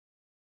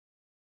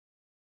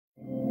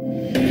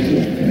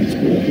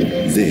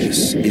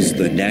This is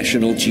the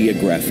National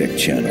Geographic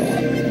Channel.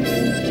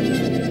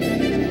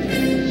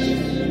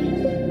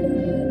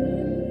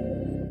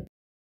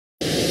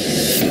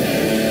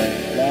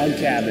 Log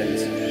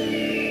cabins.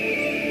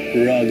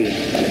 Rugged.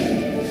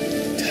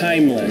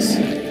 Timeless.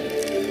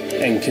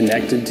 And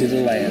connected to the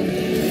land.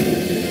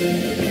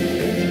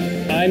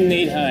 I'm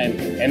Nate Heim,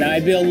 and I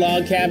build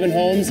log cabin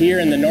homes here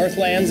in the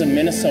Northlands of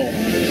Minnesota.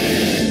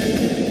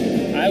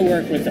 I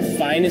work with the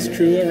finest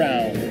crew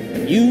around.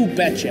 You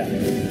betcha.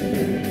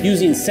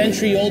 Using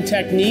century-old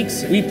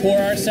techniques, we pour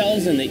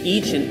ourselves into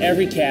each and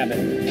every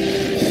cabin,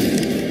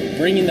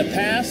 bringing the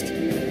past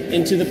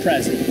into the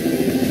present.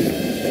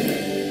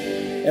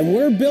 And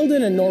we're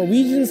building a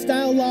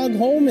Norwegian-style log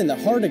home in the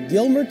heart of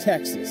Gilmer,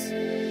 Texas.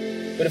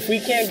 But if we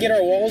can't get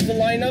our walls to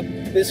line up,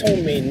 this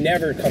home may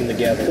never come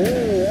together.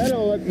 Ooh, that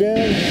don't look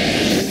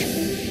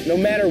good. No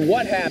matter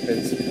what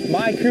happens,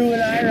 my crew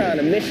and I are on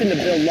a mission to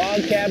build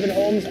log cabin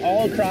homes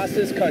all across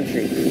this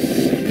country.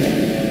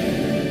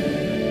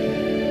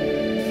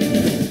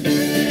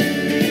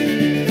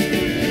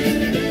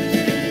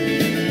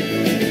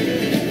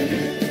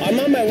 I'm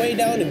on my way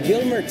down to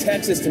Gilmer,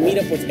 Texas to meet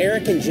up with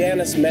Eric and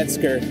Janice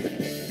Metzger.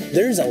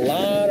 There's a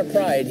lot of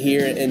pride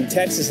here, and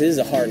Texas is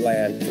a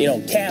heartland. You know,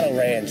 cattle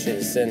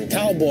ranches and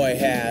cowboy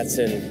hats,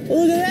 and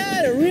look at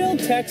that, a real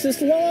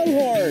Texas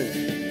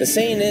Longhorn. The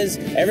saying is,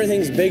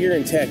 everything's bigger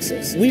in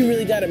Texas. We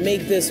really got to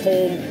make this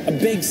home a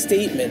big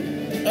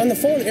statement. On the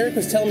phone, Eric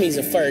was telling me he's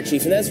a fire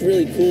chief, and that's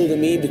really cool to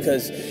me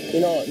because,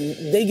 you know,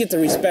 they get the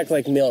respect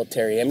like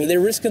military. I mean,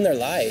 they're risking their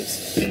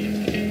lives.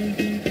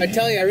 I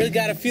tell you, I really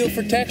got a feel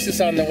for Texas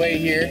on the way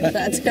here.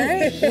 That's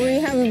great. We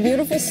have a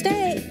beautiful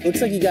state.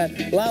 Looks like you got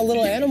a lot of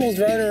little animals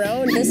running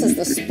around. This is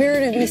the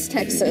spirit of East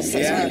Texas.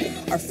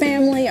 It's our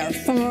family, our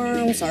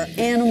farms, our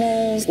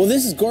animals. Well,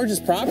 this is gorgeous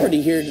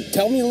property here.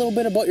 Tell me a little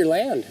bit about your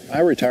land. I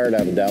retired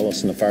out of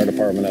Dallas in the fire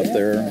department up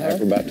there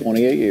after about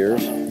 28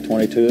 years.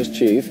 22 as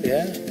chief.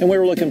 Yeah. And we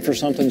were looking for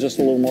something just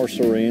a little more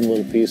serene, a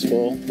little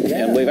peaceful.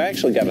 Yeah. And we've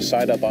actually got a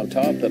site up on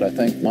top that I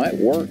think might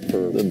work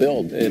for the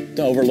build. It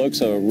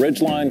overlooks a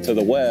ridge line to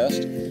the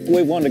west.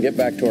 We wanted to get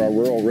back to our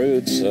rural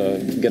roots,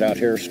 get out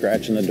here,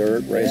 scratch in the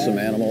dirt, raise some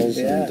animals,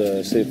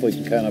 and see if we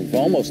can kind of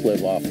almost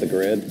live off the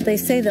grid. They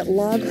say that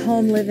log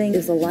home living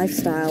is a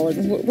lifestyle,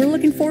 and we're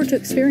looking forward to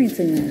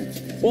experiencing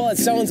that. Well, it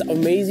sounds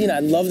amazing.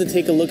 I'd love to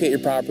take a look at your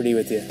property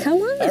with you. Come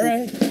on. All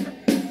right.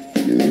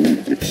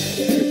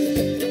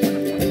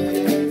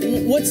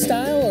 What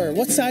style or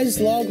what size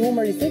log home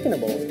are you thinking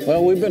about?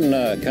 Well, we've been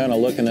kind of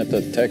looking at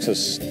the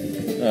Texas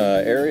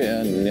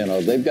area, and you know,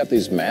 they've got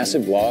these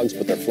massive logs,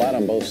 but they're flat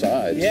on both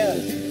sides. Yeah.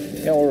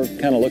 You know, we're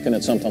kind of looking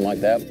at something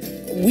like that.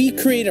 We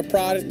create a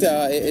product,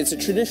 it's a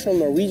traditional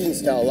Norwegian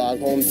style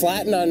log home,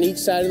 flattened on each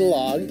side of the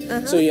log,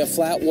 so you have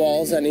flat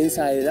walls on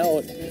inside and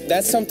out.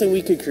 That's something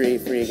we could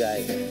create for you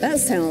guys. That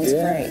sounds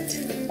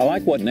great. I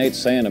like what Nate's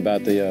saying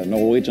about the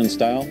Norwegian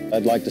style.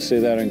 I'd like to see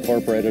that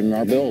incorporated in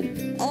our build.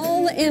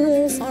 All the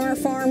animals on our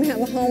farm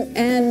have a home,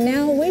 and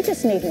now we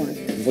just need one.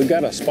 We've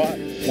got a spot.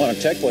 Want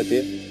to check with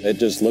you. It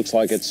just looks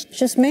like it's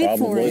just made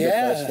for probably it.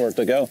 the place for it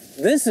to go.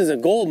 This is a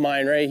gold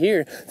mine right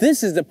here.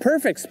 This is the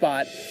perfect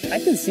spot. I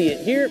can see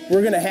it here.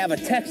 We're gonna have a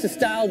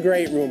Texas-style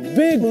great room,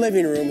 big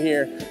living room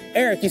here.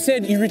 Eric, you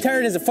said you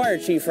retired as a fire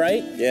chief,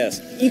 right? Yes.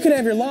 You can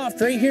have your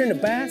loft right here in the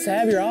back, so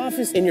have your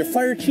office and your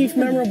fire chief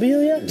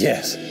memorabilia.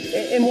 Yes.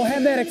 And we'll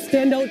have that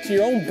extend out to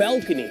your own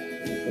balcony.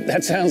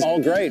 That sounds all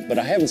great, but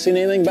I haven't seen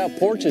anything about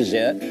porches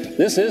yet.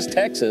 This is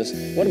Texas.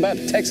 What about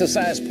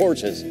Texas-sized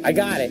porches? I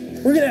got it.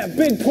 We're gonna have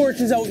big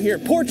porches out here.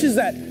 Porches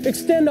that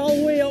extend all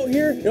the way out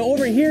here. You know,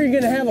 over here,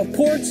 you're gonna have a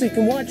porch so you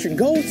can watch your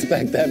goats. In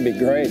fact, that'd be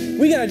great.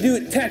 We gotta do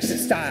it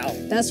Texas style.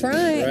 That's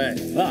right. Right.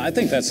 Well, I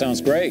think that sounds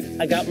great.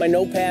 I got my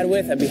notepad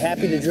with. I'd be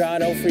happy to draw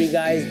it out for you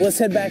guys. Let's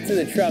head back to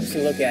the trucks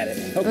and look at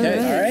it. Okay.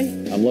 All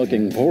right? I'm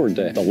looking forward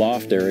to the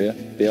loft area,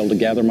 be able to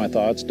gather my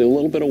thoughts, do a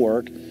little bit of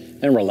work,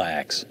 and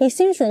relax. He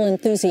seems real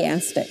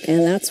enthusiastic,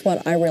 and that's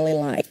what I really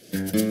like.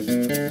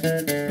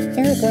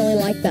 Eric really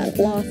liked that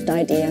loft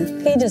idea.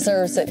 He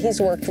deserves it. He's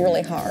worked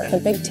really hard. A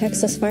big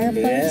Texas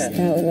fireplace,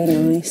 that would be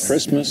nice.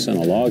 Christmas in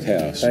a log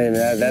house. Hey,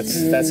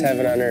 that's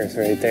heaven on earth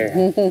right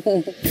there.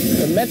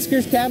 The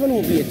Metzger's cabin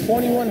will be a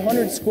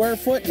 2,100 square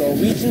foot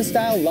Norwegian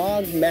style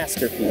log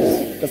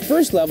masterpiece. The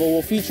first level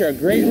will feature a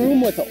great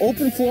room with an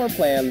open floor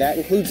plan that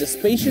includes a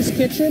spacious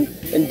kitchen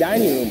and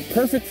dining room,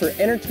 perfect for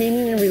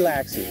entertaining and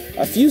relaxing.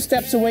 A few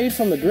steps away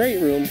from the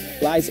great room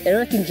lies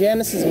Eric and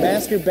Janice's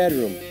master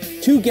bedroom.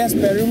 2 guest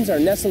bedrooms are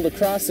nestled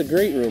across the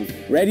great room,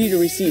 ready to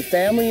receive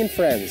family and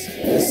friends.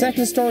 The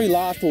second-story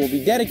loft will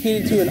be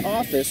dedicated to an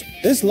office.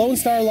 This Lone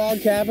Star log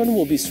cabin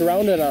will be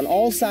surrounded on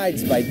all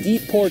sides by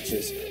deep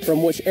porches,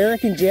 from which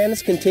Eric and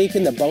Janice can take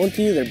in the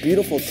bounty of their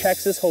beautiful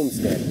Texas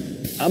homestead.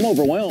 I'm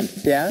overwhelmed.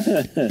 Yeah?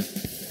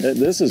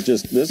 This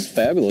is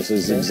fabulous.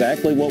 This is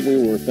exactly what we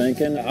were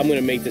thinking. I'm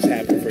gonna make this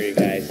happen for you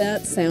guys.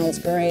 That sounds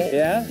great.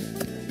 Yeah?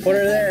 Put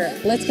her there.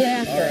 Let's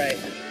get after All it.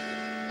 right.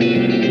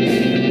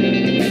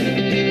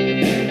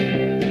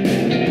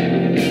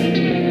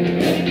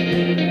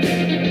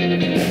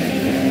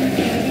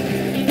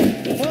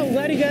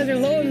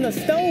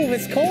 stove.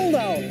 It's cold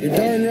out. You're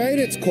darn right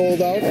it's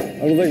cold out. I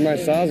don't think my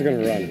saw's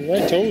gonna run. My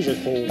toes are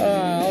cold.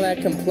 All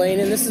that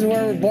complaining. This is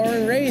where we're born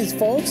and raised,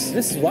 folks.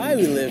 This is why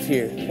we live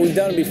here. We've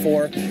done it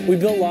before. We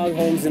built log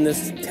homes in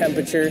this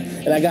temperature,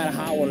 and I got a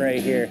hot one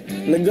right here.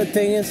 And the good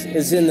thing is,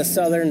 it's in the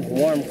southern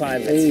warm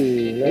climate.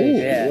 Hey,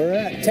 nice. Yeah. Where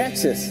at?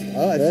 Texas.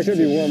 Oh, that should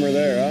be warmer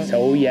there, huh?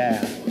 Oh,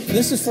 yeah.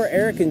 This is for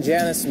Eric and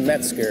Janice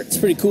Metzger. It's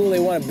pretty cool. They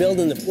want to build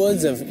in the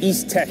woods of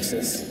East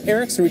Texas.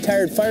 Eric's a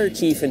retired fire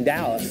chief in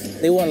Dallas.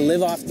 They want to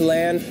live off the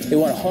land. They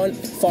want to hunt,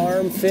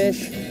 farm,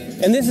 fish.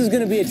 And this is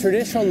going to be a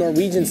traditional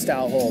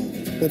Norwegian-style home.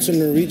 What's a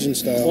Norwegian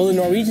style? Well, the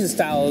Norwegian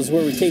style is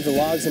where we take the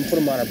logs and put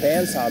them on our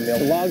bandsaw mill.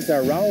 The logs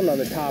are round on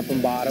the top and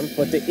bottom,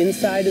 but the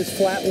inside is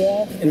flat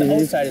wall and the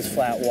outside is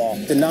flat wall.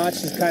 The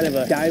notch is kind of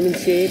a diamond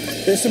shape.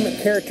 There's some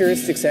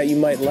characteristics that you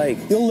might like.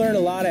 You'll learn a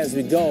lot as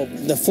we go.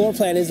 The floor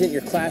plan isn't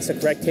your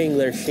classic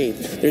rectangular shape.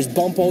 There's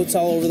bump outs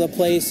all over the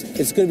place.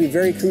 It's going to be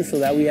very crucial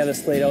that we have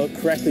this laid out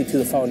correctly to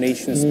the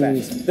foundation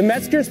specs. The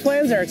Metzger's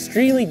plans are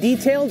extremely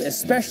detailed,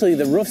 especially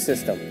the roof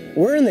system.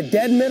 We're in the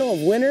dead middle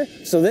of winter,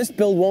 so this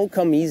build won't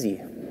come easy.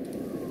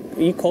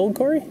 Are you cold,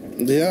 Corey?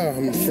 Yeah,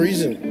 I'm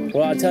freezing.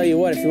 Well, I'll tell you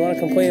what, if you want to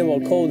complain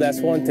about cold, that's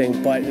one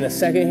thing. But in a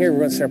second here, we're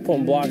going to start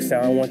putting blocks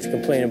down. I don't want you to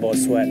complain about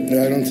sweat.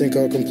 I don't think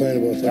I'll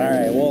complain about that. All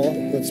right,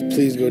 well. Let's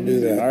please go do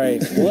that. All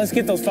right, well, let's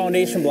get those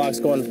foundation blocks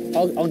going.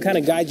 I'll kind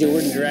of guide you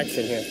in the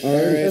direction here. All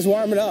right. Let's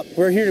warm it up.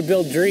 We're here to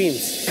build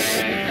dreams.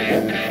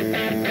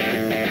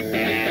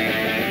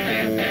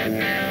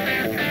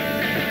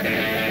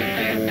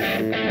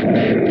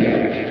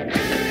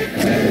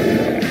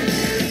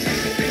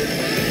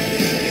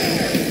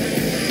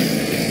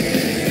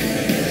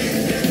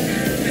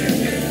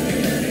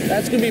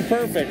 That's gonna be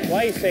perfect.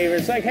 Lifesaver.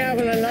 It's like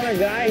having another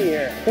guy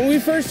here. When we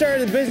first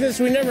started the business,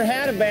 we never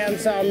had a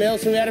bandsaw mill,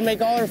 so we had to make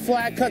all our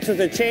flat cuts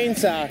with a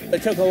chainsaw.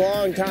 It took a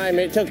long time.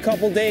 It took a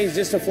couple days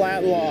just to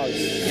flatten logs.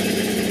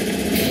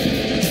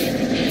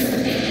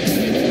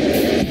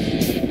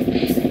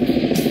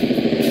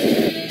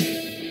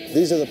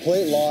 These are the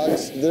plate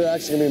logs. They're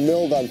actually gonna be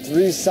milled on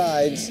 3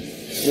 sides.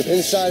 The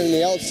inside and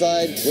the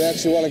outside, we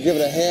actually want to give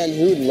it a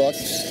hand-hewed look.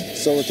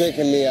 So we're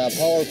taking the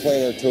power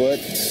planer to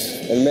it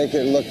and make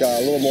it look a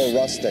little more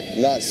rustic,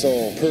 not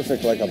so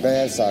perfect like a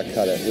bandsaw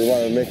cut it. We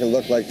want to make it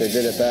look like they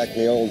did it back in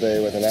the old day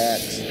with an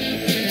axe.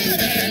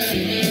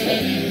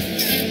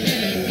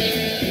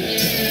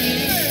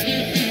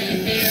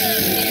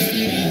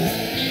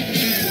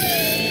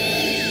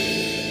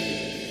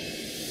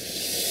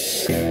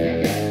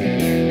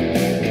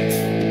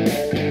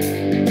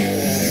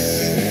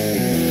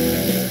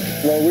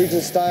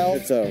 Norwegian style.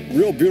 It's a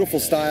real beautiful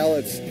style.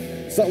 It's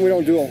something we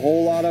don't do a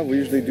whole lot of. We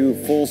usually do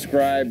full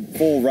scribe,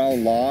 full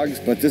round logs,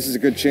 but this is a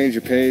good change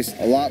of pace.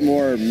 A lot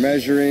more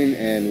measuring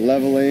and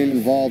leveling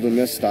involved in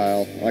this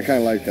style. I kind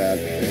of like that.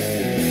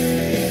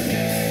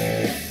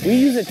 We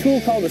use a tool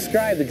called a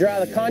scribe to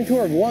draw the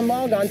contour of one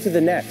log onto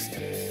the next.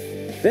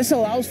 This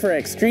allows for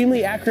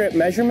extremely accurate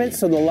measurements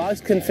so the logs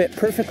can fit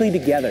perfectly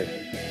together.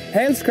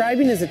 Hand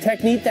scribing is a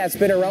technique that's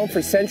been around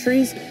for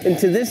centuries and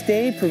to this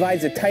day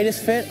provides the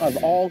tightest fit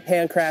of all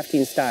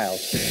handcrafting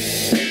styles.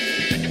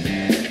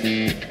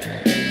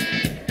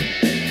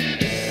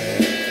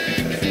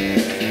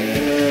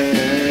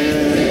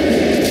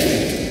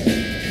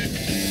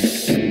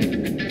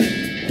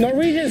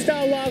 Norwegian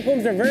style log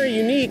homes are very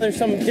unique. There's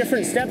some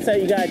different steps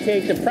that you gotta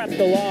take to prep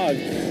the log.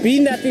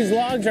 Being that these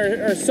logs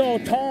are so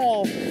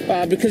tall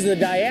because of the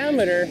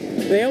diameter,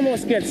 they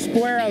almost get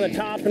square on the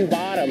top and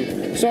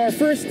bottom. So our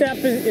first step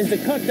is to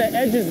cut the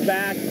edges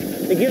back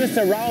to give us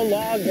a round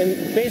log and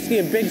basically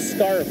a big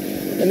scarf.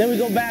 And then we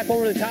go back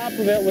over the top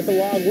of it with the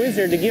log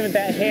wizard to give it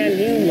that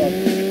hand-hewn look.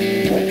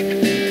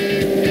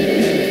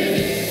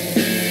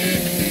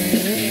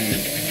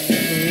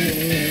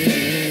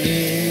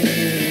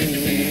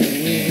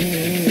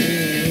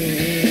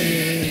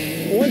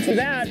 For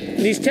that,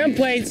 these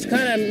templates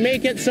kind of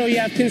make it so you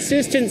have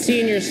consistency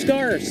in your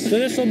scarves. So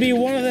this will be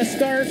one of the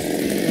scarves.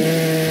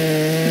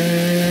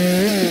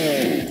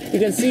 You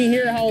can see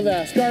here how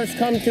the scarves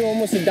come to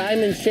almost a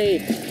diamond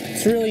shape.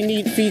 It's a really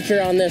neat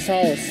feature on this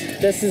house.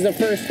 This is the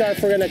first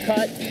scarf we're going to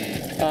cut.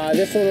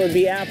 This one would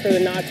be after the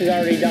notch is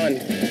already done.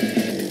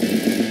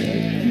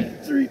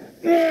 3.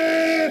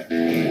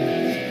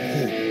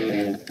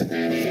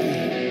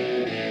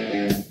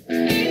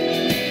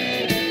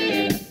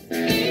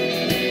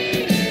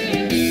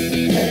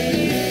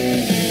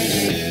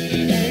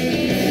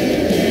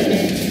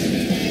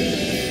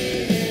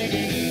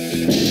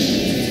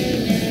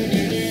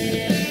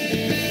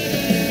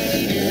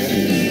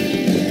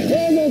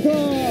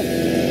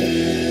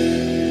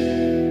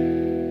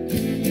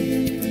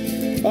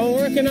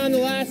 On the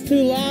last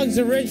 2 logs,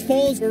 the ridge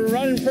poles, we're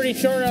running pretty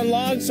short on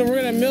logs, so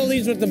we're going to mill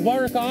these with the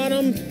bark on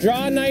them,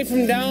 draw knife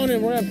them down,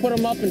 and we're going to put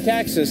them up in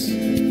Texas.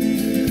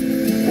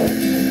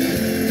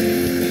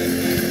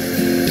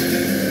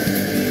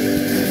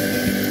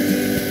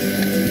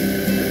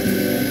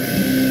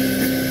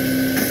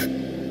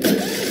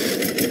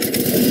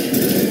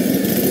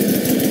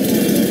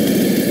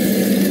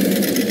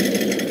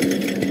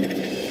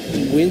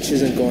 Winch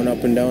isn't going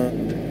up and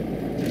down.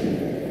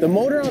 The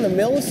motor on the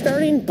mill is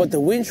starting, but the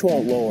winch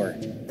won't lower.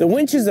 The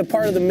winch is the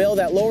part of the mill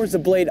that lowers the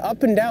blade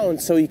up and down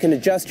so you can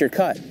adjust your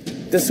cut.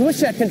 The switch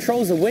that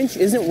controls the winch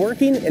isn't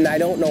working, and I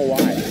don't know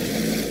why.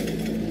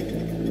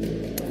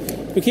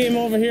 We came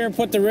over here and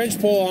put the ridge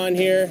pole on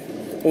here,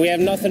 and we have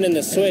nothing in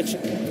the switch,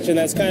 and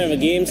that's kind of a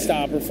game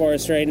stopper for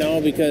us right now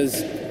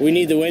because we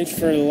need the winch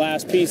for the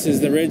last piece is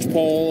the ridge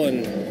pole,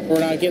 and we're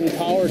not getting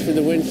power through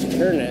the winch to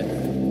turn it.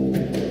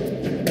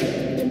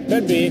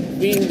 Could be,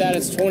 being that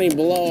it's 20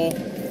 below.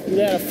 We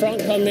got a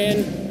front come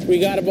in. We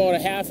got about a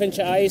 ½ inch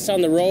of ice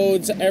on the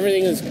roads.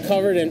 Everything is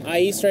covered in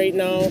ice right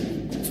now.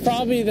 It's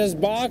probably this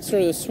box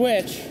or the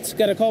switch. It's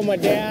gotta call my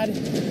dad.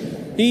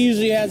 He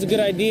usually has a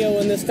good idea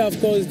when this stuff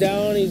goes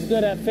down. He's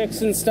good at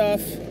fixing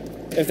stuff.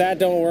 If that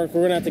don't work,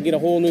 we're gonna have to get a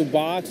whole new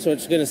box, so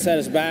it's gonna set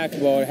us back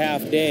about a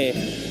half day,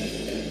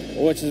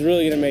 which is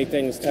really gonna make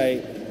things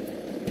tight.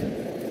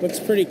 Looks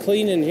pretty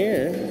clean in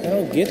here. I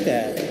don't get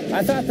that.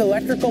 I thought the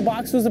electrical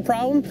box was the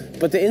problem,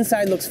 but the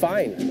inside looks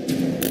fine.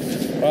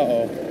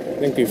 Uh-oh, I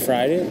think we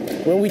fried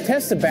it. When we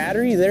test the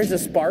battery, there's a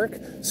spark,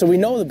 so we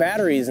know the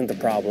battery isn't the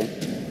problem.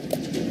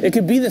 It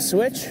could be the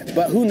switch,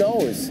 but who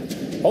knows?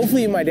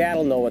 Hopefully my dad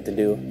will know what to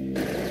do.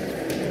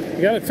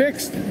 You got it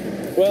fixed?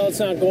 Well, it's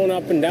not going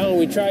up and down.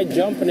 We tried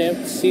jumping it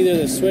to see either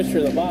the switch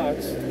or the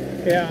box.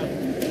 Yeah.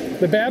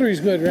 The battery's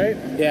good, right?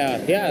 Yeah,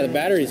 the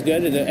battery's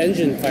good. The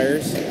engine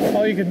fires.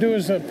 All you can do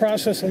is a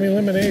process of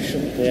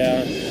elimination.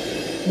 Yeah.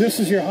 This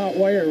is your hot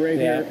wire right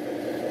here.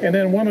 And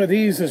then one of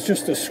these is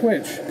just a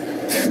switch.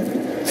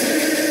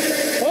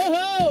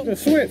 Whoa! The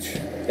switch.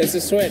 It's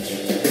a switch.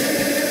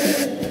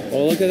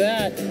 Well, look at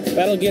that.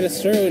 That'll get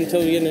us through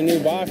until we get a new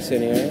box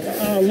anyway.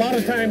 A lot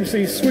of times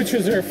these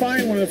switches are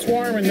fine when it's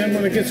warm, and then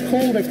when it gets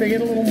cold, if they get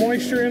a little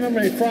moisture in them,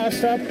 they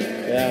frost up,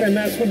 and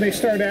that's when they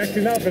start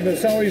acting up, and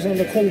it's always on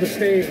the coldest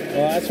day.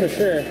 Well, that's for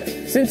sure.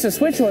 Since the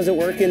switch wasn't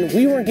working,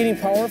 we weren't getting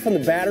power from the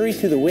battery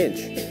to the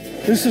winch.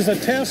 This is a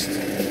test,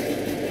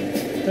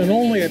 and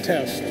only a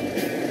test.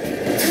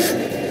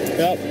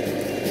 Yep.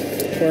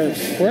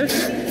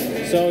 Works?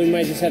 So we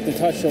might just have to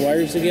touch the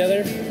wires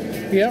together?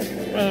 Yep.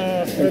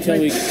 Until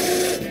we...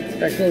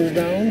 That goes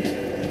down.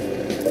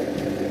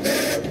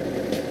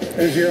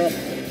 There's your...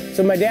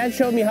 So my dad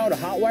showed me how to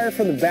hotwire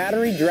from the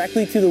battery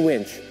directly to the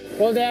winch.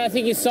 Well, Dad, I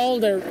think he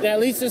solved it. At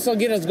least this will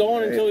get us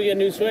going until we get a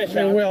new switch.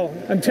 It will.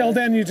 Until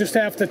then, you just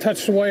have to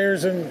touch the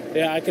wires and...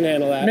 Yeah, I can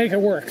handle that. Make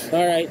it work.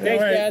 All right.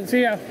 Thanks, Dad.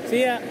 See ya.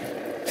 See ya.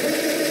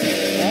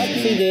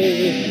 Oopsie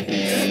daisy.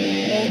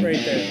 Oh,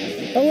 right there.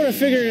 I would have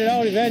figured it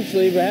out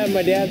eventually, but having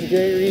my dad's a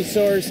great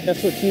resource.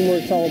 That's what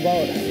teamwork's all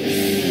about.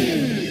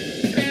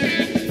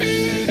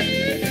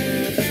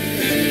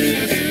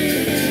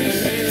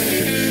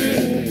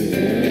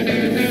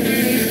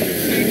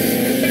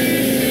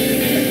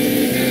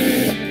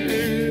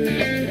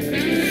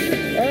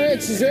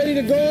 She's ready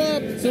to go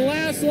up. It's the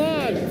last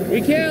log.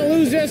 We can't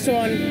lose this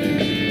one.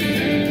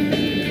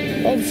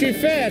 Hope she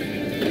fit.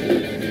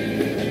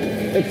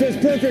 It fits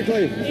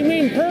perfectly. You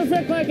mean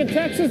perfect like a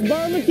Texas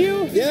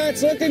barbecue? Yeah,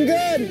 it's looking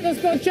good. Let's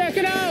go check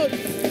it out.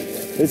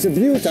 It's a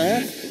beaut,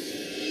 huh?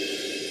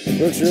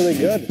 Looks really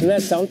good. Isn't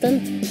that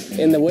something?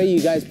 And the way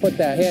you guys put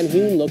that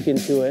hand-hewn look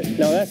into it.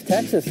 Now that's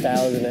Texas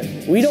style, isn't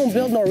it? We don't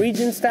build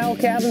Norwegian style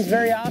cabins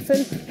very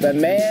often, but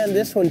man,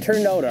 this one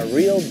turned out a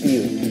real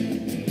beaut.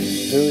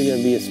 Really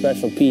gonna be a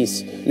special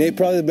piece. Nate,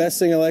 probably the best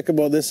thing I like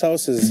about this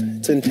house is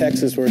it's in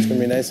Texas where it's gonna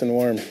be nice and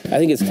warm. I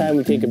think it's time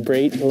we take a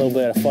break, a little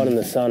bit of fun in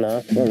the sun,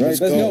 huh? All right, let's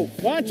go.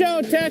 Watch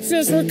out,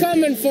 Texas, we're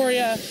coming for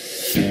you.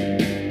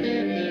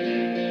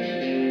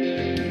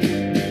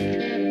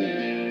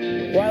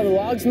 While the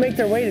logs make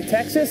their way to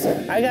Texas,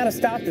 I gotta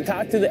stop to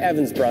talk to the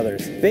Evans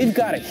brothers. They've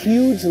got a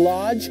huge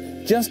lodge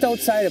just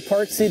outside of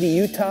Park City,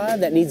 Utah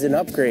that needs an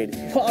upgrade.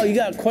 Oh, you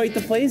got quite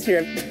the place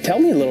here. Tell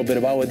me a little bit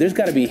about it. There's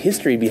gotta be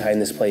history behind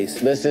this place.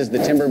 This is the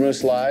Timber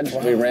Moose Lodge.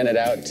 Wow. We rent it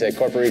out to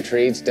corporate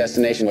retreats,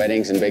 destination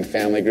weddings, and big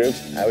family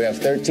groups. We have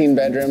 13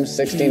 bedrooms,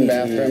 16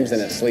 bathrooms,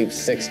 and it sleeps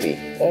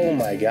 60. Oh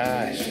my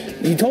gosh.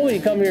 You told me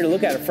to come here to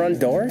look at a front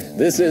door?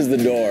 This is the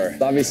door.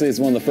 Obviously, it's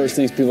one of the first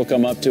things people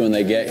come up to when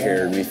they get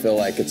here, and we feel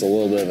like it's a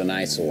little bit of an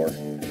eyesore.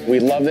 We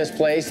love this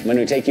place. When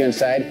we take you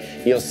inside,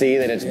 you'll see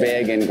that it's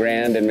big and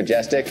grand and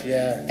majestic.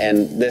 Yeah.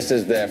 And this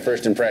is the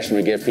first impression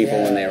we give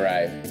people when they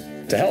arrive.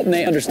 To help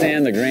Nate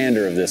understand the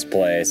grandeur of this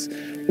place,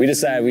 we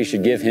decided we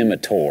should give him a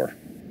tour.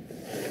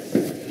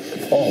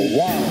 Oh,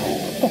 wow.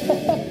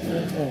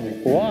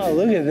 Wow,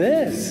 look at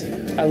this.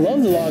 I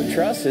love the log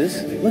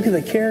trusses. Look at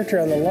the character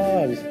on the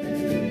logs.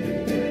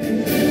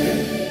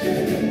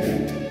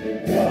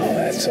 Wow,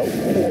 that's so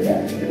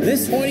cool.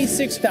 This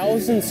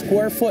 26,000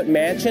 square foot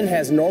mansion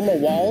has normal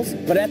walls,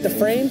 but at the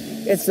frame,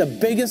 it's the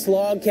biggest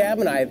log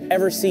cabin I've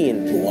ever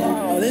seen.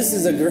 Wow, this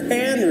is a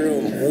grand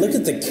room. Look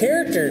at the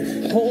character.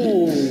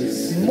 Holy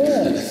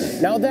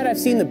smokes. Now that I've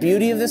seen the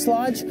beauty of this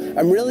lodge,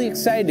 I'm really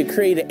excited to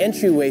create an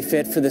entryway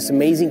fit for this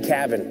amazing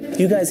cabin.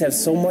 You guys have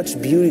so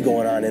much beauty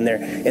going on in there,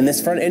 and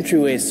this front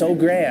entryway is so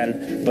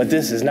grand, but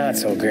this is not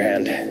so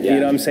grand. Yeah. You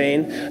know what I'm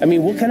saying? I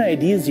mean, what kind of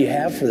ideas do you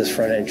have for this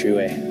front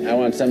entryway? I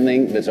want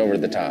something that's over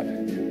the top.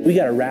 we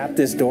gotta wrap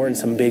this door in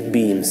some big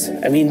beams.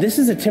 I mean, this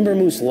is a Timber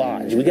Moose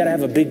Lodge. We gotta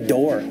have a big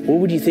door. What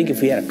would you think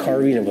if we had a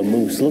carving of a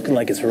moose looking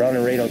like it's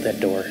running right out that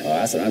door? Oh,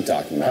 that's what I'm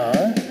talking about.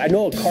 I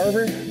know a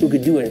carver who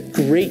could do a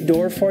great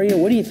door for you.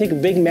 What do you think, a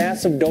big,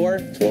 massive door?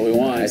 That's what we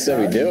want. I said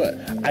we do it.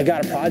 I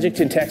got a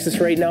project in Texas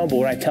right now, but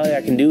what I tell you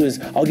I can do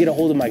is I'll get a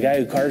hold of my guy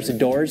who carves the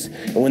doors,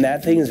 and when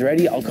that thing is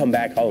ready, I'll come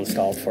back, I'll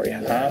install it for you.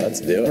 Let's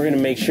do it. We're gonna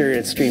make sure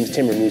it screams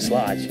Timber Moose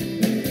Lodge.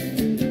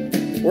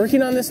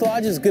 Working on this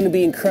lodge is going to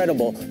be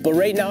incredible, but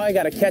right now I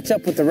got to catch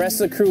up with the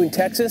rest of the crew in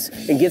Texas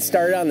and get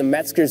started on the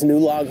Metzger's new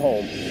log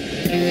home.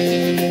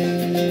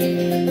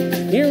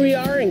 Here we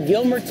are in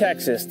Gilmer,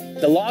 Texas.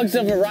 The logs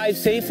have arrived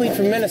safely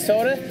from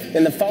Minnesota,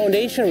 and the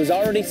foundation was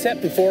already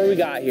set before we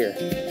got here.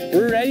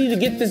 We're ready to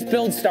get this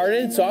build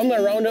started, so I'm going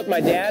to round up my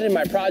dad and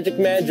my project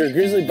manager,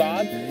 Grizzly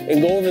Bob, and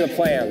go over the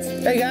plans.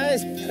 Hey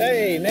guys.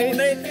 Hey,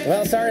 Nate.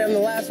 Well, sorry, I'm the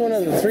last one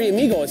of the three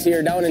amigos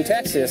here down in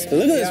Texas.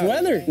 Look at this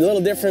weather. A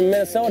little different in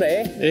Minnesota,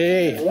 eh?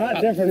 Hey, a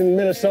lot different in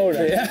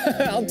Minnesota.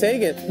 Yeah, I'll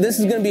take it. This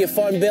is going to be a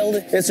fun build.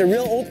 It's a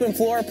real open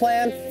floor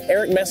plan.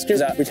 Eric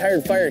Metzger's a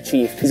retired fire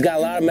chief. He's got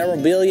a lot of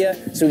memorabilia,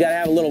 so we got to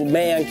have a little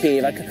man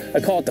cave. I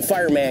call it the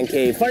fireman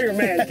cave.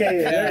 Fireman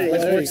cave. Yeah,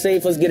 let's work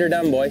safe. Let's get her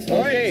done, boys. All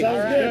right,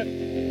 sounds good.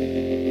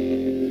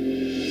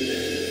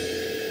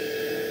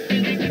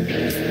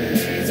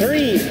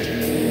 3, 4.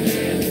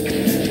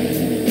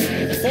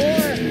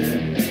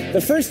 The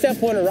first step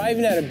when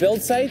arriving at a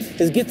build site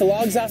is get the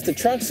logs off the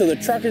truck so the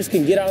truckers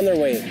can get on their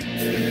way.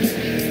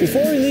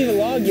 Before we leave a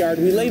log yard,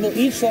 we label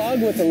each log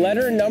with a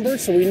letter and number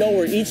so we know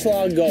where each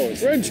log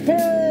goes.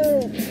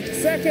 Ridgepole,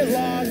 second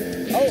log,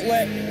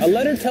 outlet. A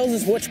letter tells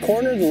us which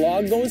corner the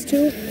log goes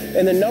to,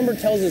 and the number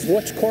tells us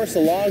which course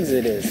of logs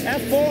it is.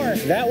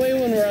 F4. That way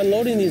when we're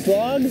unloading these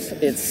logs,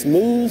 it's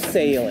smooth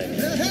sailing.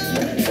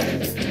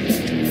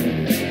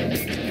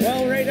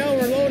 Well, right now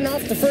we're loading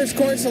off the first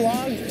course of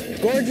log.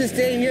 Gorgeous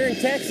day here in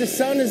Texas,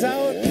 sun is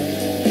out.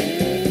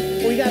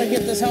 We gotta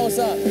get this house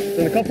up.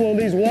 And a couple of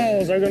these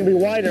walls are gonna be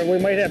wider. We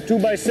might have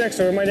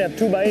 2x6 or we might have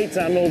 2x8s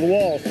on those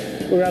walls.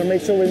 We gotta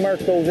make sure we mark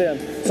those in.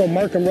 So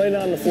mark them right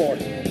on the floor.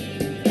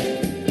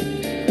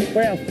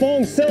 We have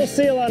foam sill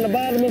seal on the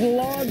bottom of the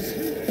logs.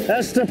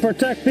 That's to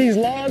protect these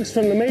logs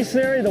from the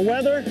masonry, the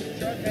weather,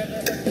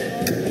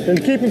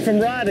 and keep them from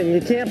rotting.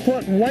 You can't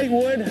put white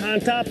wood on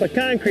top of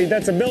concrete.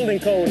 That's a building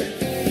code.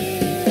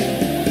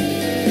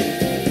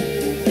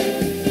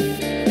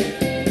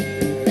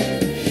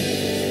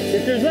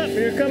 Up.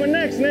 You're coming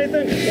next,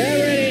 Nathan. Yeah,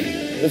 ready.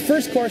 The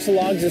first course of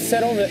logs is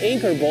set over the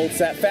anchor bolts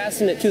that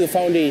fasten it to the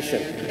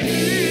foundation.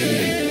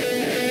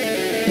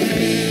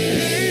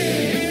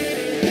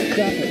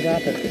 Drop it.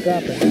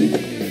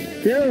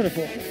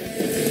 Beautiful.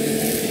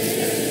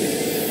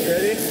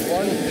 Ready?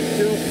 1,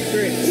 2,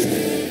 3.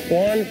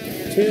 1,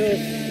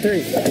 2,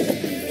 3.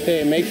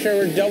 Okay, make sure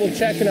we're double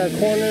checking our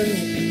corners.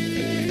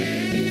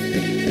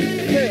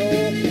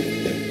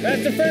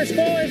 That's the first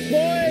course,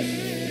 boys.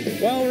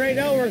 Well, right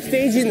now we're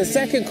staging the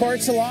second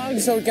course of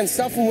logs so we can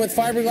stuff them with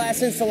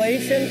fiberglass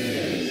insulation.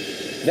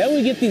 Then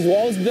we get these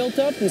walls built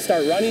up and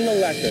start running the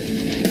electric.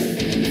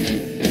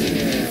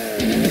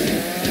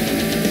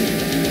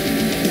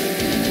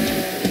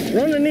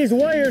 Running these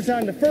wires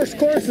on the first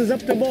course is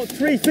up to about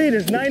 3 feet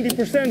is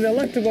 90% of the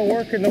electrical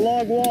work in the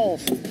log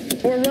walls.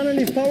 We're running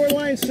these power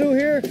lines through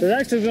here. There's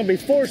actually going to be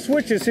 4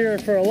 switches here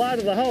for a lot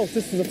of the house.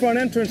 This is the front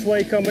entrance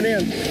way coming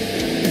in.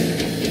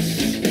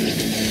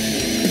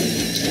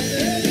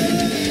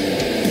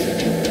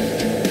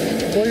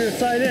 Pull your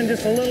side in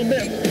just a little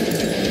bit.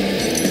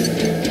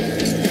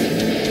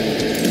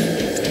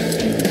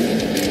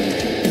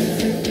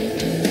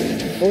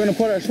 We're going to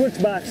put our switch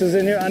boxes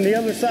in here on the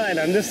other side.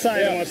 On this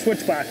side, I want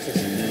switch boxes.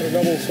 A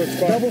double switch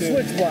box. Double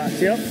switch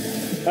box, yep.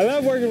 I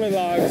love working with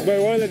logs,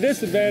 but one of the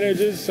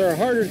disadvantages or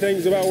harder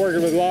things about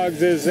working with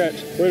logs is that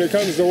when it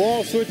comes to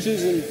wall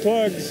switches and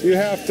plugs, you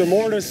have to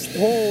mortise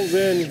holes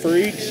in for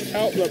each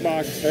outlet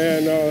box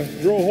and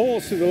drill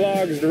holes through the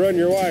logs to run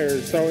your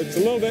wires. So it's a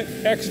little bit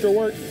extra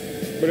work,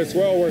 but it's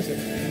well worth it.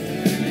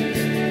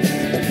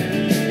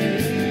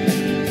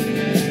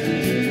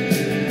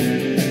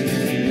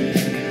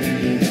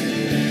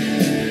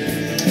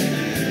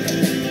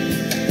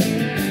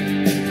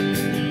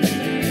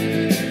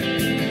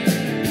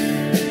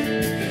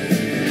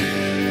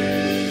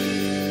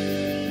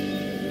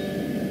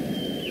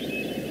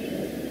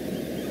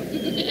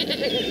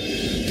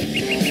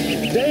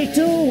 Day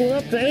 2, we're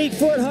up to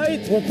 8-foot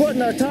height. We're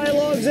putting our tie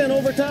logs in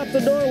over top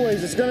the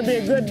doorways. It's going to be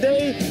a good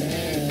day.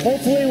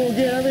 Hopefully we'll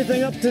get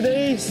everything up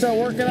today, start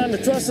working on the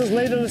trusses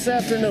later this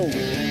afternoon.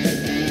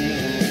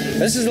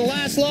 This is the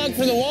last log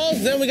for the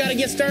walls, then we got to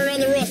get started on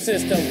the roof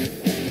system.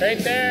 Right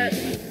there.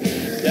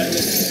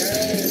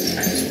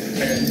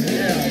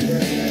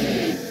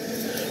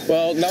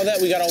 Well, now that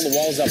we got all the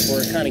walls up,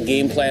 we're kind of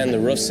game planning the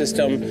roof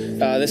system.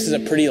 This is a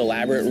pretty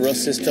elaborate roof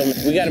system.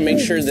 We got to make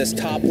sure this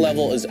top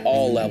level is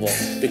all level,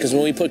 because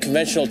when we put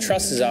conventional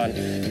trusses on,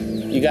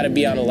 you got to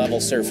be on a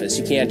level surface.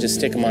 You can't just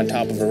stick them on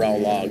top of a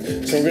round log.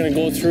 So we're going to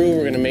go through,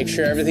 we're going to make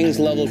sure everything's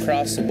level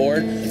across the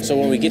board, so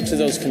when we get to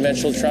those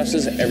conventional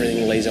trusses,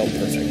 everything lays out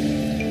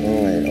perfect.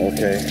 Oh, wait,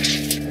 okay.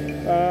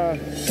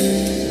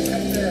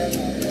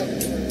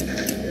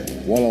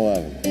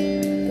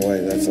 111. Boy,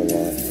 that's a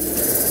lot.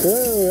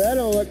 Oh, that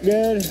don't look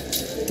good.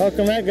 How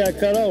come that got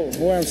cut out?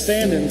 Where I'm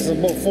standing, it's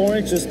about 4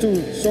 inches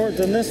too short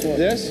than this one.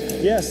 This?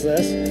 Yes,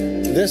 this.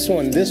 This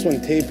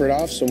one tapered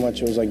off so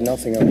much it was like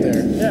nothing up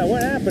there. Yeah,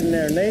 what happened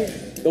there, Nate?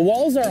 The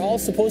walls are all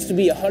supposed to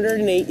be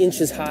 108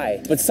 inches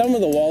high, but some of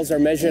the walls are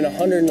measuring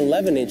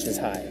 111 inches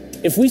high.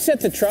 If we set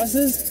the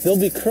trusses, they'll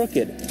be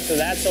crooked. So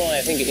that's only,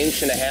 I think, 1.5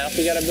 inches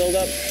we gotta build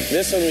up.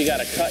 This one we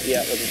gotta cut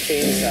yet with a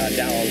chainsaw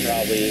down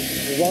probably.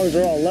 As long as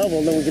they're all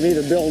level, then we can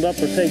either build up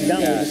or take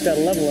down. Yeah. We just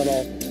gotta level it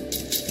all.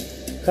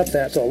 Cut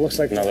that so it looks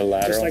like another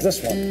lateral. Just like this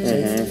one.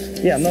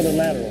 See? Yeah, another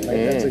lateral.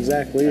 That's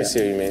exactly it. I see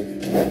what you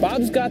mean.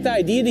 Bob's got the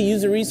idea to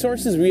use the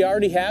resources we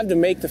already have to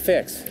make the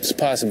fix. It's a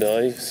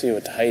possibility. See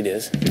what the height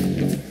is.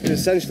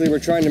 Essentially, we're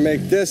trying to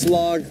make this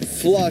log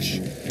flush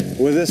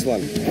with this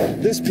one.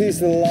 This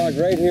piece of the log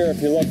right here,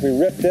 if you look, we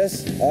ripped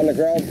this on the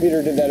ground.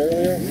 Peter did that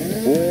earlier.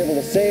 We were able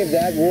to save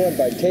that wood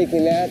by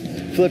taking that,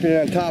 flipping it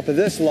on top of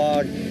this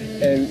log,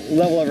 and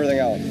level everything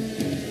out.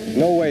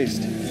 No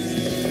waste.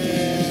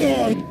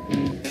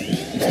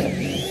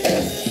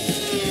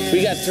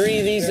 We got 3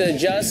 of these to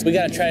adjust. We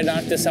gotta try to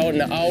knock this out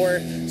in an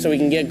hour so we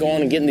can get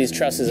going and getting these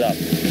trusses up.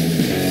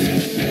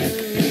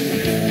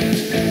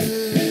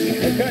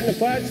 We're cutting a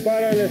flat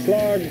spot on this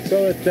log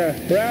so that the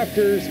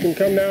rafters can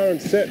come down and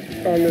sit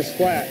on this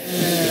flat.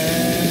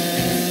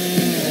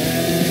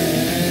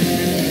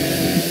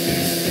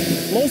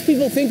 Most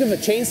people think of a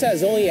chainsaw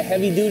as only a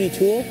heavy-duty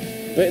tool,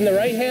 but in the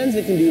right hands,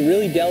 it can do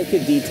really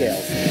delicate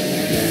details.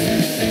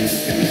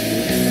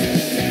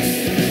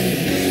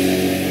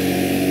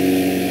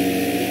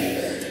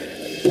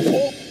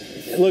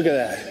 Look at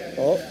that.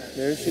 Oh,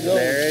 there she goes.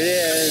 There it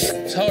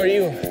is. How are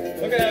you?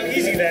 Look at how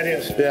easy that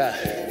is. Yeah,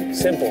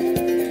 simple.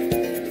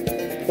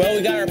 Well,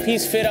 we got our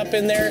piece fit up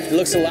in there. It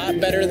looks a lot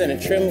better than a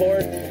trim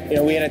board. You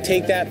know, we had to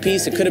take that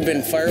piece. It could have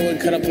been firewood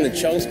cut up into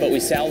chunks, but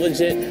we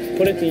salvaged it,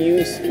 put it to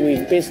use.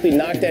 We basically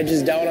knocked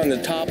edges down on the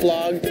top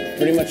log.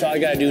 Pretty much all I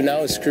gotta do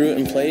now is screw it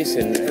in place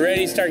and we're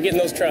ready to start getting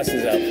those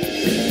trusses up.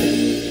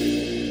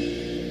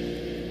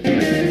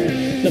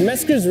 The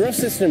Metzger's roof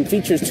system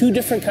features 2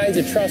 different kinds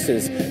of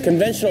trusses,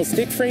 conventional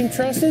stick frame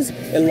trusses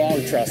and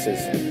log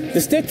trusses.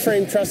 The stick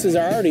frame trusses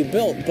are already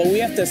built, but we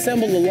have to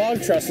assemble the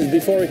log trusses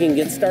before we can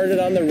get started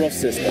on the roof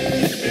system.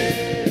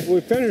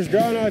 We finished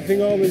dry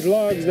knotting all these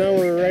logs. Now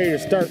we're ready to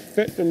start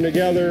fitting them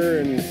together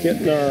and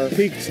getting our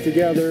peaks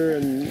together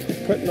and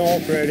putting the all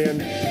thread in.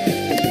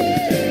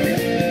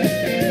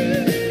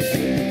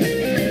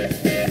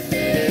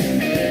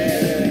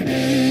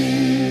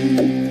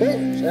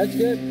 That's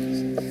good.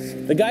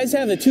 The guys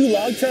have the 2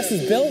 log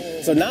trusses built,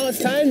 so now it's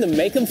time to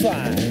make them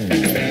fly.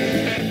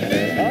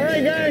 All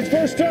right, guys,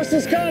 first truss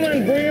is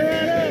coming. Bring it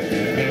right up.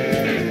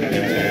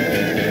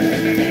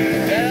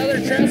 That other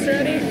truss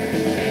ready?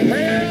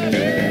 Bring it up.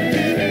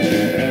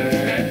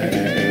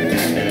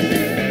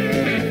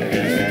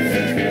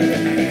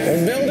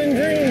 We're building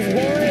dreams,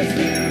 boys.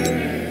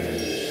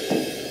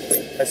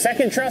 The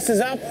second truss is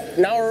up.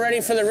 Now we're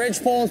ready for the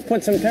ridge poles.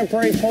 Put some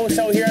temporary posts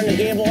out here on the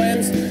gable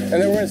ends, and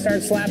then we're gonna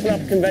start slapping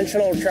up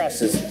conventional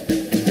trusses.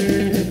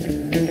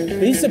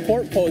 These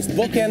support posts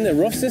bookend the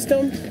roof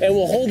system and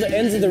will hold the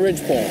ends of the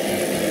ridge pole.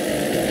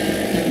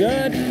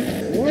 Good.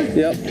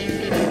 Yep.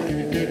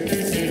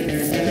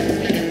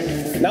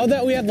 Now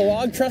that we have the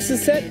log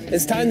trusses set,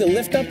 it's time to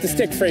lift up the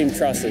stick frame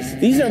trusses.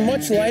 These are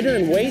much lighter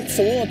in weight,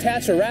 so we'll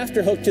attach a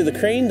rafter hook to the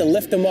crane to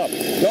lift them up.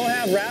 Don't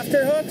have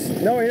rafter hooks?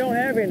 No, we don't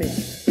have any.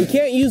 We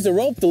can't use the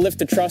rope to lift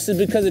the trusses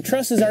because the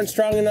trusses aren't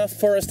strong enough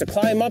for us to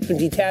climb up and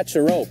detach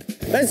the rope.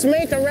 Let's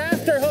make a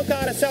rafter hook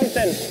out of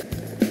something.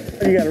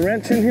 You got a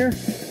wrench in here?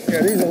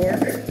 Yeah, these will work.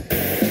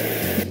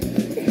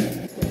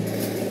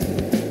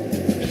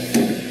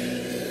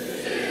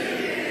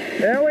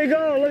 There we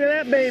go. Look at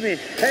that baby.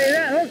 Hey,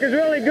 that hook is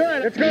really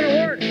good. It's going to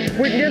work.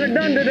 We can get it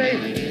done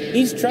today.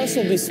 Each truss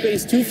will be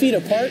spaced 2 feet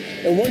apart,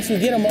 and once we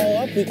get them all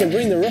up, we can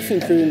bring the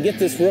roofing crew and get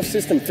this roof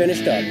system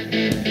finished up.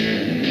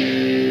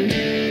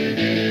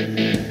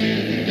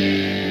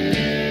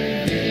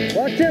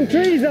 Watch them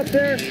trees up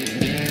there.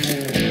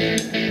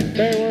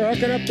 Okay, we're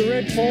hooking up the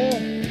ridge pole,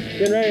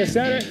 getting ready to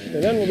set it,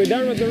 and then we'll be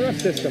done with the roof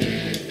system.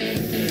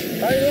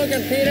 How you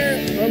looking, Peter?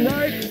 I'm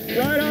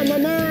right on my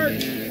mark.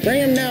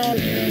 Bring him down.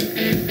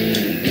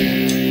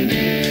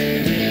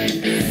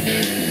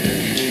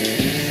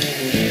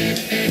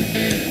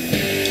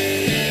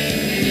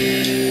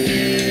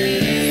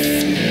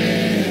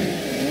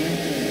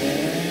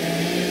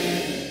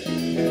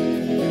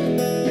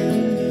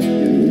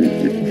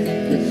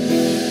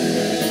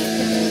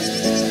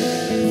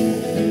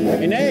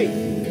 Hey, Nate.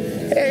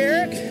 Hey,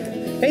 Eric.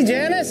 Hey,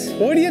 Janice.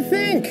 What do you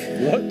think?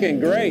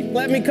 Looking great.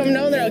 Let me come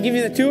down there. I'll give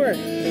you the tour.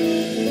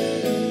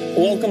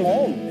 Welcome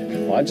home.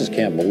 Well, I just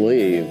can't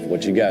believe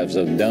what you guys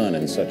have done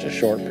in such a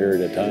short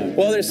period of time.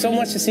 Well, there's so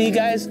much to see,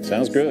 guys.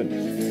 Sounds good.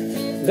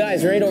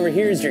 guys, right over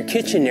here is your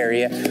kitchen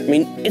area. I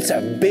mean, it's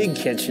a big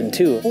kitchen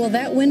too. Will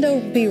that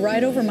window be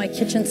right over my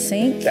kitchen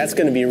sink? That's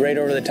gonna be right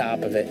over the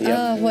top of it. Yep.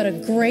 Oh, what a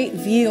great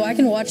view. I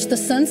can watch the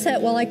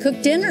sunset while I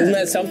cook dinner. Isn't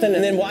that something?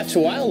 And then watch the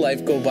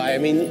wildlife go by. I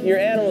mean, your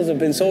animals have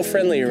been so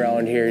friendly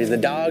around here. The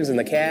dogs and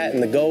the cat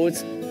and the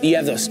goats. You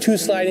have those 2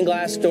 sliding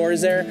glass doors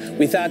there.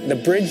 We thought to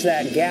bridge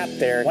that gap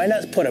there, why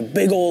not put a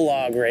big old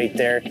log right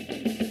there?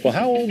 Well,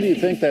 how old do you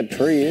think that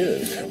tree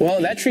is?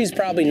 Well, that tree's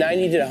probably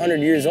 90 to 100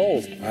 years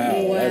old.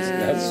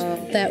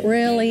 Wow, That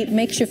really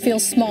makes you feel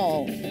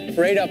small.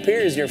 Right up here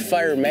is your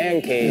fire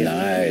man cave.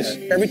 Nice.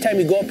 Every time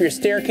you go up your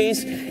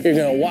staircase, you're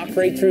gonna walk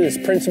right through this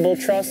principal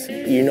truss.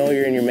 You know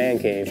you're in your man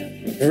cave.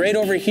 Right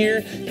over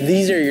here,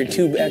 these are your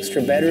 2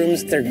 extra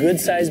bedrooms. They're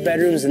good-sized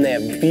bedrooms and they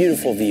have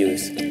beautiful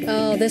views.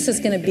 Oh, this is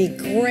gonna be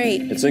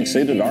great. It's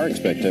exceeded our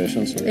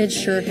expectations. It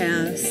sure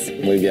has.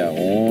 We've got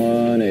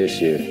one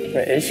issue.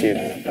 What issue?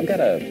 I've got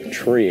a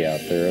tree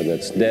out there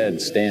that's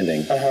dead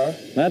standing.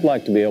 And I'd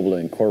like to be able to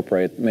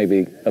incorporate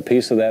maybe a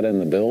piece of that in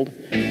the build.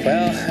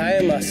 Well, I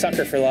am a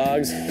sucker for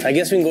logs. I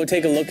guess we can go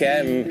take a look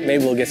at it and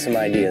maybe we'll get some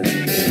ideas.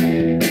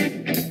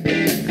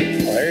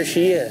 Well, there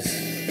she is.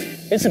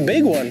 It's a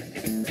big one.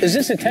 Is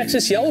this a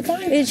Texas yellow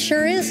pine? It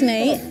sure is,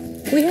 Nate.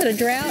 We had a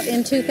drought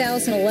in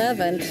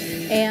 2011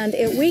 and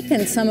it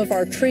weakened some of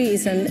our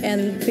trees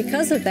and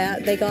because of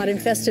that they got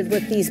infested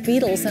with these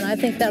beetles and I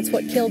think that's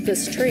what killed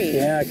this tree.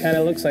 Yeah, it kind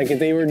of looks like it.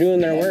 They were doing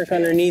their work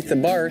underneath the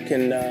bark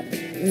and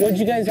what did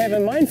you guys have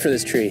in mind for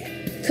this tree?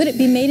 Could it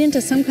be made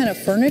into some kind of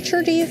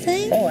furniture, do you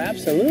think? Oh,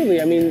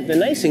 absolutely. I mean, the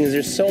nice thing is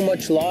there's so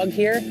much log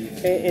here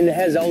and it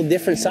has all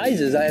different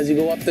sizes as you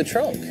go up the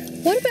trunk.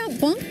 What about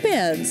bunk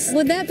beds?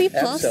 Would that be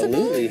possible?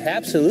 Absolutely,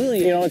 absolutely.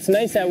 You know, it's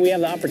nice that we have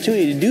the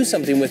opportunity to do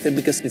something with it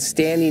because it's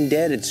standing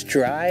dead, it's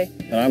dry.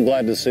 And I'm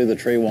glad to see the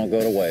tree won't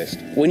go to waste.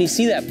 When you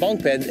see that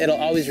bunk bed, it'll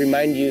always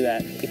remind you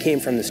that it came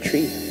from this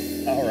tree.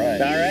 All right.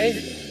 All right?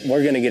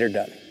 We're gonna get her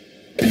done.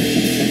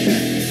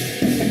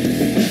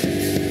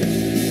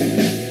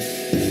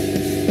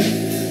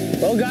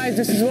 Well, guys,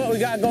 this is what we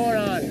got going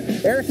on.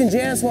 Eric and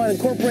Janice want to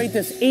incorporate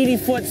this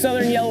 80-foot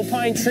southern yellow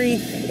pine tree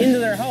into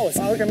their house.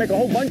 Oh, we can make a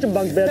whole bunch of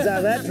bunk beds out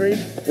of that tree.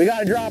 We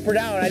got to drop her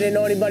down. I didn't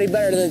know anybody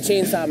better than the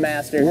Chainsaw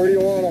Master. Where do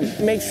you want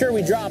them? Make sure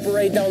we drop her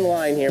right down the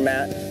line here,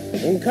 Matt.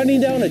 When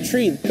cutting down a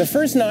tree, the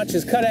first notch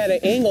is cut at an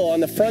angle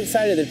on the front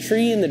side of the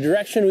tree in the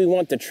direction we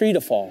want the tree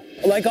to fall.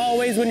 Like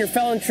always, when you're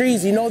felling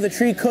trees, you know the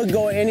tree could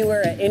go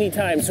anywhere at any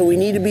time, so we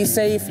need to be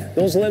safe.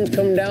 Those limbs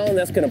come down,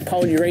 that's gonna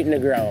pound you right in the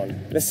ground.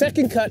 The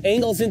second cut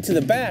angles into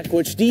the back,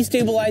 which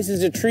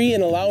destabilizes the tree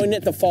and allowing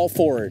it to fall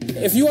forward.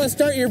 If you want to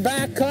start your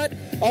back cut,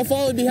 I'll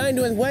follow behind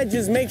with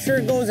wedges, make sure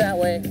it goes that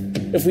way.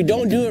 If we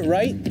don't do it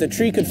right, the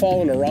tree could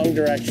fall in the wrong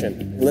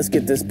direction. Let's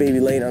get this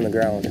baby laid on the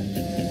ground.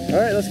 All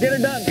right, let's get her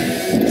done.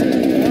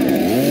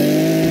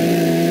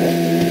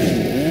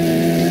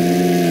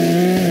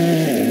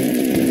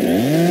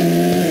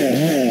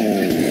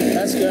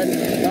 That's good.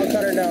 Now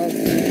cut her down.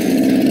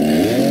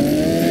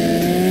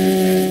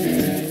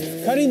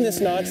 Cutting this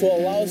notch will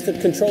allow us to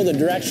control the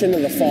direction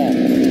of the fall.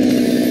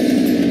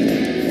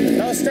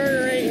 Now start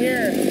her right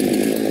here.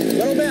 A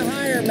little bit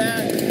higher,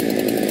 Matt.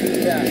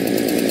 Yeah.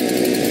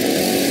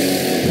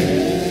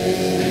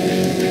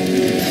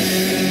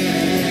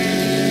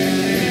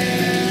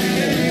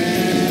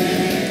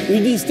 We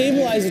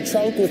destabilize the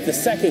trunk with the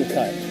second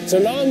cut. So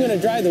now I'm going to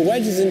drive the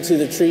wedges into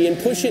the tree and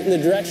push it in the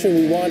direction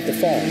we want to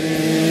fall.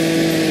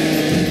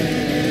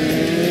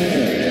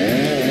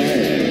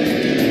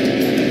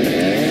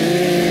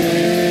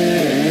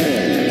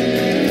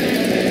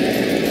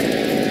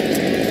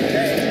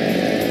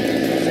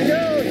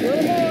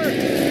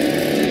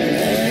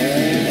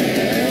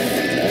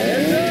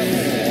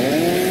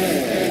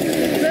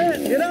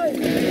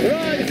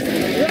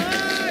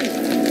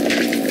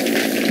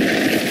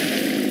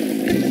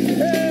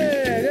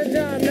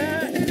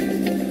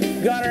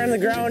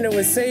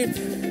 Safe.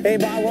 Hey,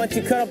 Bob, why don't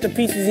you cut up the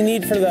pieces you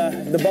need for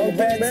the bunk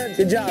beds?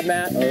 Good job,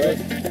 Matt. All right.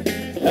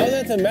 Now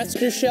that the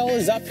Metzger shell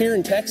is up here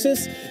in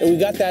Texas and we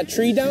got that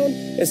tree down,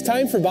 it's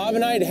time for Bob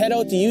and I to head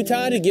out to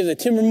Utah to give the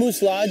Timber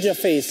Moose Lodge a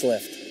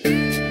facelift.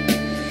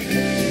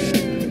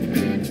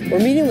 We're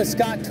meeting with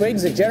Scott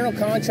Twiggs, a general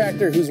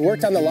contractor who's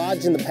worked on the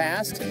lodge in the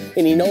past,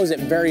 and he knows it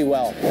very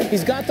well.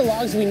 He's got the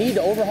logs we need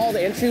to overhaul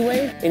the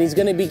entryway, and he's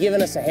going to be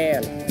giving us a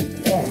hand.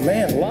 Oh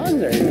man,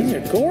 these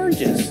are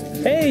gorgeous.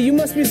 Hey, you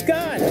must be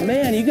Scott.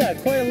 Man, you got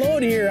quite a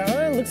load here,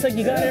 huh? Looks like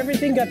you got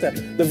everything. Got the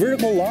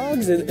vertical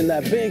logs and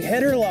that big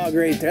header log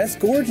right there. That's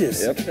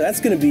gorgeous. Yep. That's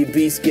gonna be a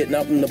beast getting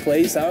up in the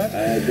place, huh?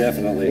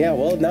 Definitely. Yeah,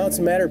 well, now it's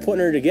a matter of putting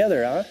her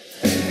together, huh?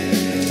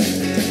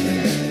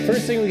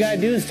 First thing we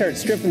gotta do is start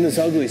stripping this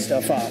ugly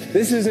stuff off.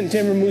 This isn't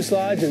Timber Moose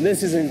Lodge and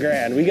this isn't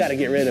grand. We gotta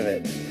get rid of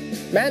it.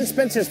 Matt and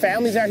Spencer's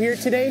families are here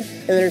today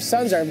and their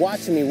sons are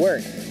watching me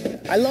work.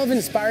 I love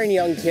inspiring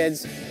young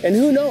kids, and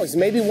who knows,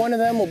 maybe one of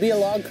them will be a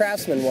log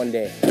craftsman one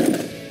day.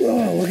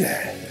 Oh, look at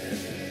that.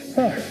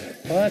 Huh.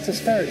 Well, that's a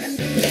start.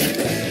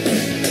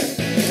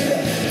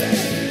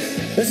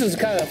 This is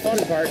kind of the fun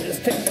part,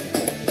 just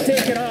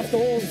taking off the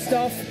old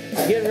stuff,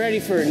 getting ready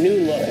for a new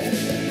look.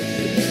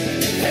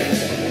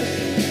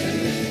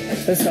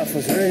 This stuff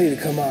was ready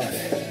to come off.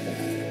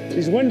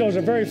 These windows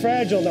are very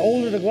fragile. The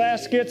older the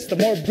glass gets, the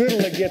more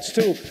brittle it gets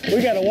too.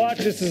 We gotta watch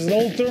this. This is an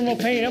old thermal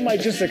paint. It might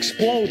just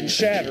explode and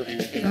shatter.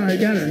 All right,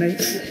 got her, Nate.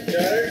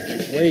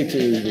 Way too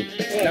easy.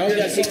 Now we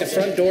gotta take the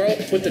front door out,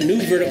 put the new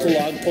vertical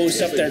log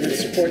post up there to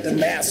support the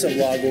massive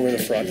log over the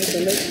front.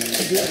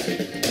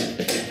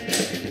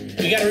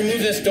 We gotta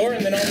remove this door,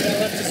 and then all we got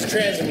left is the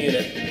transom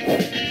unit.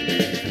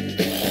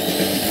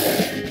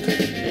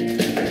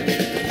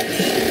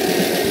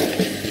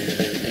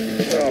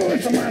 Oh,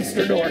 it's a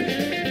monster door.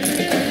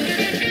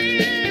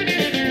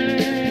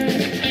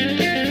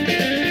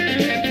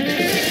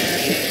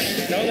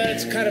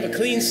 Kind of a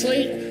clean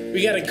slate.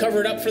 We got to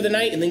cover it up for the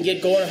night and then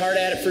get going hard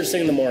at it first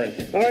thing in the morning.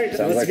 All right,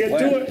 let's get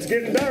to it. It's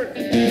getting dark.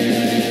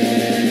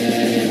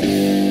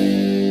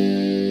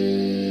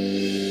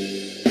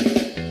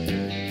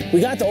 We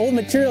got the old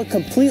material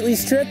completely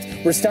stripped.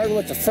 We're starting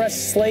with the fresh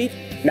slate.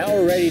 Now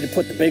we're ready to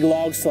put the big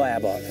log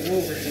slab on.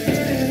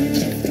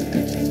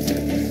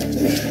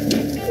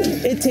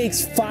 It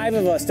takes 5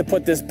 of us to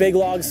put this big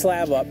log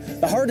slab up.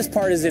 The hardest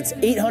part is it's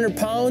 800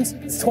 pounds,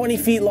 it's 20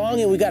 feet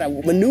long, and we got to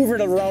maneuver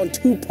it around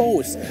 2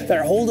 posts that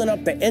are holding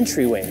up the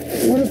entryway.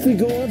 What if we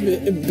go up,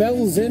 it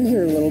bells in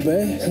here a little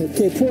bit.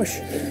 Okay, push.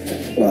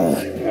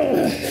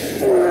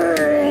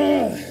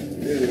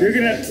 You're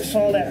gonna have to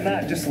saw that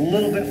knot just a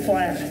little bit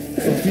flat.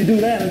 So if you do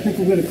that, I think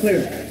we're gonna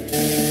clear.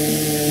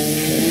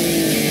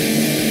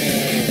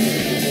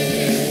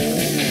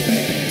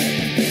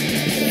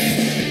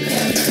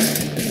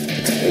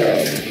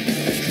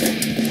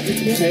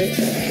 Okay,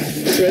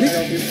 ready?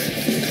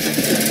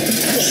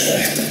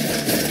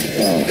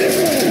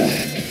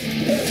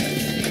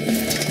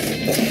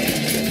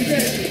 You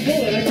guys can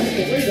pull it, I can get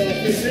the weight off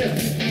this end.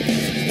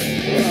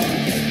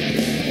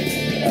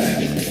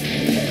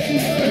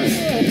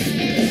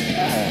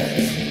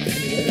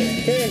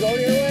 Okay, go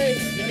your way.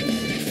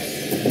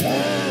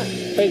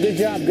 Hey, good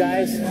job,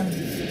 guys.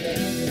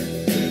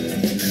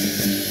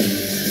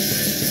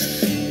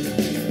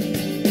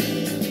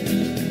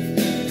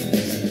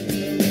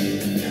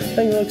 I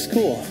think it looks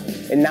cool.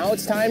 And now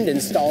it's time to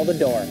install the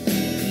door.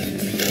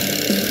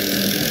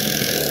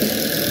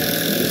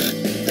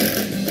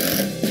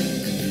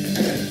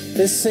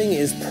 This thing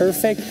is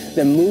perfect.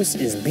 The moose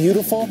is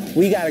beautiful.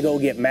 We gotta go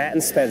get Matt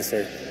and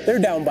Spencer. They're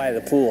down by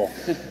the pool.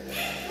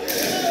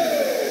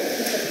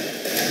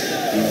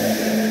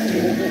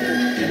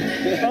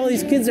 All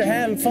these kids are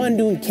having fun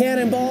doing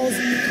cannonballs.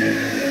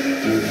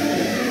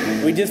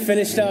 We just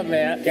finished up,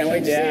 Matt. Can't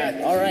wait to see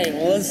it. All right,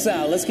 well,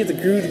 let's get the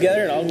crew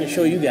together, and I'm going to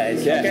show you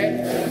guys. Yeah.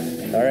 Okay.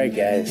 All right,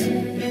 guys.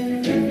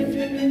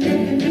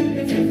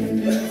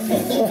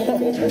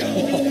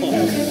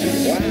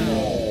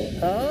 Wow.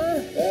 Huh?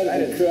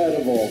 That is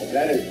incredible.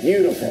 That is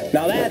beautiful.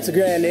 Now that's a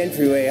grand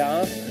entryway,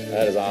 huh?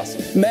 That is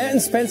awesome. Matt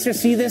and Spencer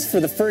see this for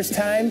the first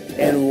time,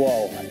 and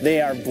whoa, they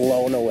are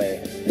blown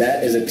away.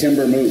 That is a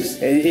timber moose.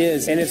 It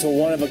is, and it's a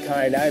one of a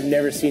kind. I've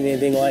never seen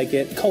anything like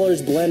it.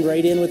 Colors blend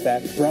right in with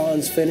that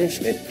bronze finish.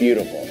 It's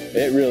beautiful.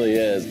 It really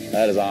is.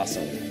 That is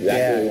awesome.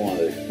 Exactly what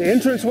we wanted. The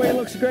entranceway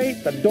looks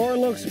great, the door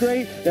looks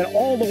great, and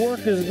all the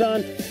work is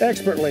done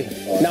expertly.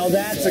 Now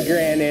that's a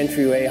grand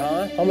entryway,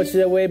 huh? How much does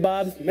that weigh,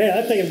 Bob? Man,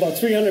 I think it's about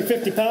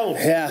 350 pounds.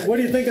 Yeah. What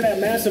do you think of that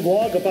massive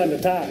log up on the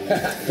top?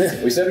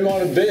 We said we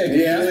wanted big.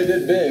 Yeah. We really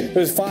did big.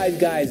 There's 5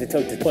 guys it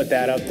took to put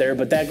that up there,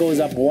 but that goes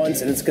up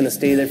once and it's going to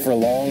stay there for a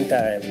long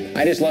time.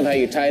 I just love how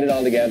you tied it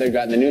all together,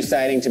 got the new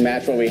siding to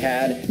match what we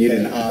had. You did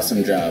an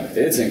awesome job.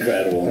 It's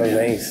incredible. Oh,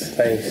 thanks.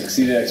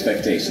 Exceeded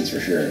expectations for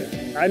sure.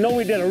 I know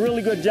we did a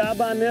really good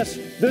job on this.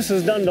 This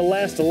is done to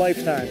last a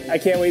lifetime. I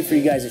can't wait for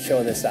you guys to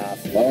show this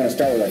off. Well, I want to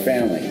start with our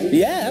family.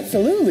 Yeah,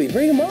 absolutely.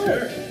 Bring them on.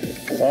 Sure.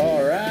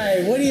 All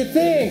right. What do you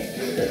think?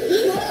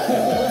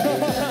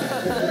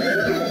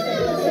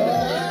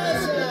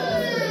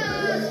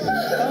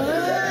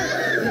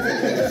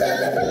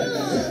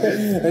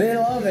 They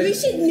love it. We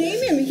should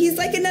name him. He's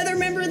like another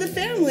member of the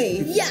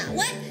family. Yeah,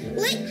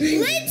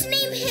 let's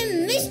name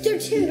him Mr.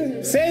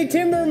 Timbermoose. Say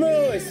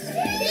Timbermoose.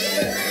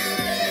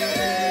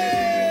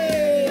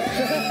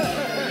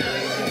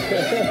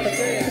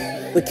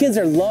 The kids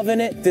are loving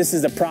it. This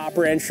is the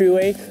proper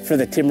entryway for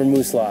the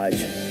Timbermoose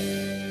Lodge.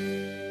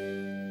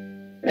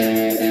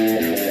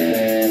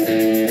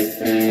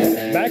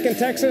 Back in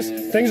Texas,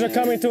 things are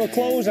coming to a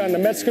close on the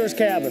Metzger's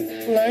cabin.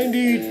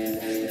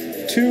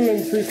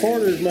 92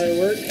 3/4 my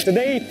work.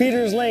 Today,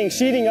 Peter's laying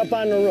sheeting up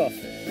on the roof.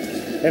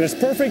 And it's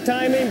perfect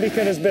timing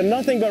because it's been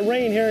nothing but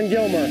rain here in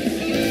Gilmer.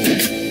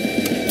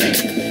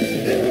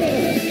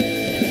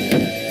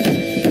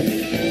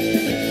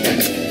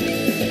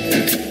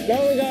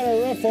 Now we got our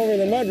roof over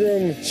the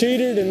mudroom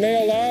sheeted and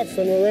nailed off,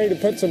 and we're ready to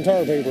put some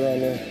tar paper on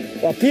there.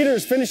 While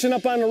Peter's finishing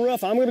up on the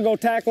roof, I'm going to go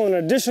tackle an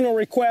additional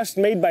request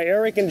made by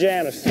Eric and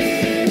Janice.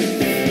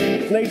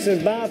 Nate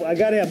says, Bob, I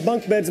got to have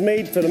bunk beds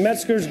made for the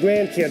Metzger's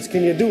grandkids.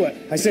 Can you do it?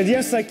 I said,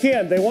 yes, I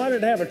can. They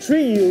wanted to have a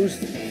tree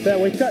used that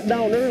we cut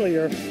down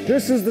earlier.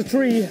 This is the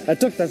tree. I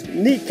took the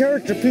neat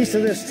character piece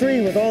of this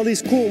tree with all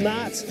these cool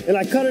knots, and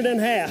I cut it in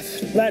half.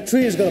 That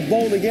tree is going to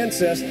bolt against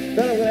this. Then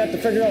I'm going to have to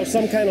figure out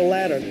some kind of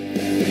ladder.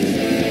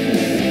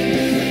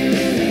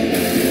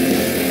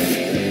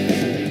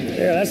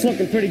 Yeah, that's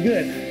looking pretty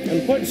good.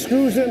 I'm putting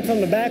screws in from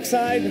the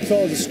backside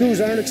so the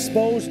screws aren't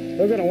exposed.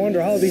 They're going to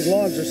wonder how these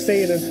logs are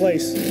staying in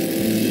place.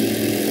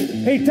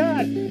 Hey,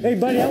 Todd. Hey,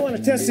 buddy, I want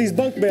to test these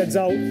bunk beds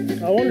out.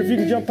 I wonder if you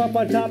can jump up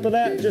on top of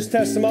that and just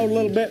test them out a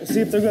little bit and see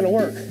if they're going to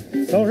work.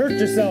 Don't hurt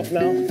yourself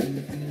now.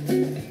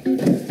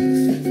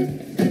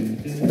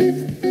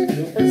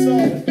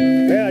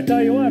 Yeah, I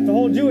tell you what, to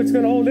hold you, it's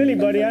going to hold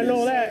anybody. I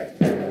know that.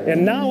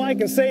 And now I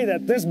can say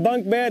that this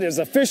bunk bed is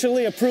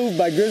officially approved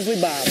by Grizzly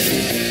Bob.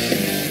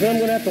 Then I'm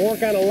going to have to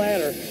work on a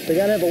ladder. They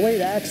got to have a way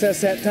to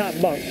access that top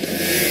bunk.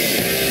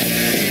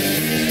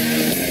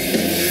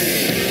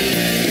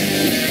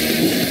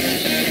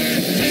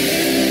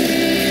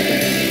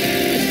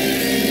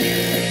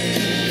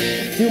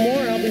 A few more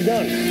and I'll be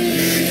done.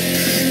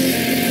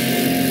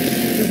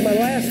 This is my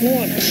last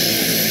one.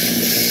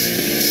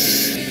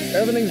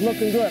 Everything's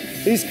looking good.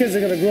 These kids are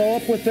going to grow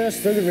up with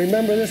this. They're going to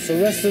remember this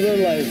the rest of their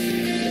life.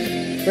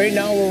 Right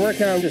now we're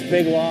working on this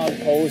big log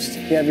post.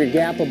 You have your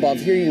gap above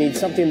here. You need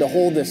something to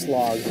hold this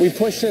log. We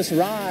push this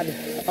rod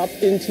up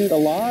into the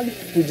log.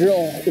 We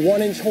drill a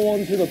 1-inch hole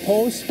into the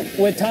post.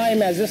 With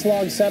time, as this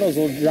log settles,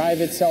 it will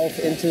drive itself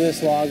into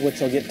this log, which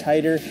will get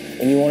tighter,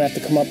 and you won't have to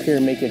come up here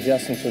and make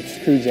adjustments with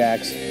screw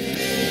jacks.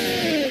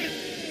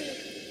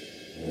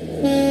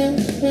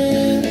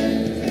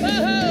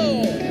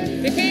 Whoa!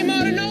 It came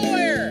out of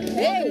nowhere!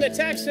 Hey. Welcome to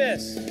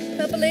Texas.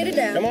 Help a lady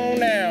down. Come on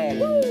down.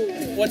 Woo.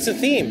 What's the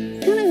theme?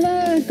 Kind of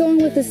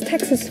going with this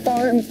Texas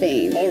farm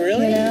theme. Oh,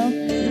 really? You know?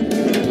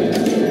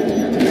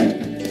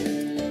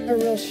 A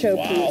real showpiece.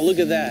 Wow, look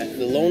at that.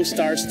 The Lone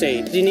Star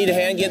State. Do you need a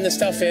hand getting this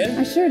stuff in?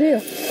 I sure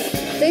do.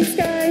 Thanks,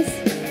 guys.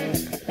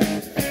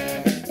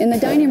 In the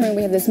dining room,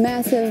 we have this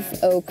massive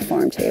oak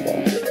farm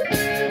table.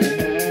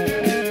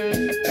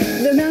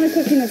 The amount of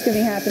cooking that's going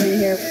to be happening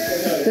here,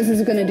 this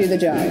is going to do the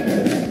job.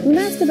 The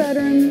master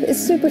bedroom is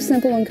super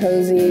simple and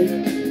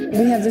cozy.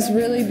 We have this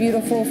really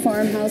beautiful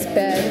farmhouse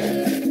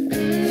bed.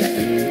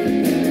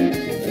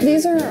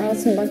 These are our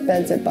awesome bunk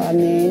beds that Bob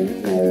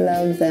made. I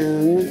love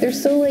them. They're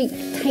so like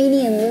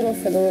tiny and little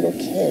for the little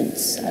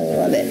kids. I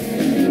love it.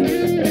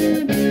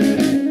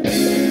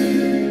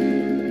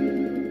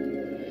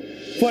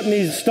 Putting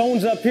these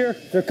stones up here,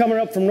 they're coming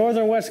up from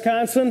northern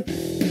Wisconsin,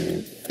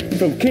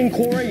 from King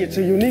Quarry. It's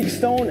a unique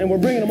stone, and we're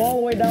bringing them all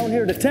the way down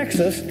here to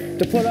Texas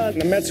to put on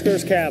the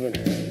Metzger's cabin.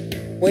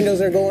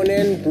 Windows are going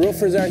in,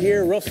 roofers are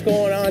here, roof's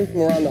going on, and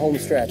we're on the home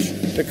stretch.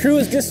 The crew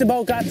has just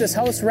about got this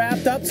house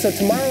wrapped up, so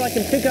tomorrow I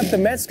can pick up the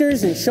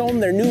Metzgers and show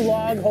them their new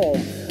log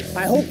home.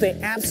 I hope they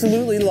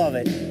absolutely love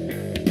it.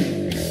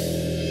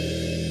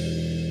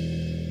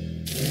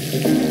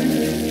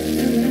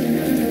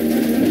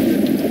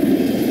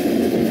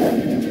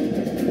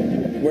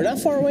 We're not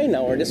far away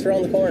now, we're just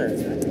around the corner.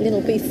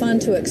 It'll be fun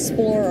to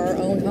explore our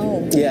own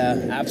home. Yeah,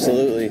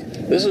 absolutely.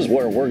 This is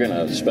where we're going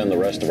to spend the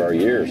rest of our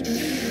years.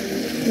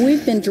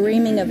 We've been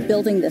dreaming of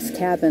building this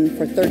cabin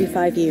for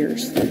 35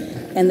 years,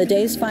 and the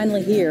day's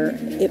finally here.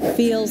 It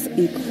feels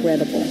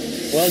incredible.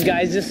 Well,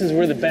 guys, this is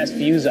where the best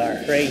views are,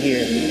 right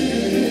here.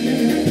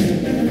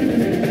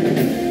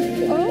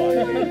 Oh,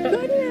 my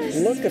goodness.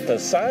 Look at the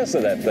size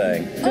of that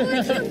thing. Oh,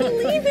 I can't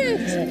believe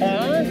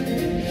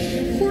it.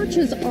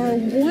 Porches are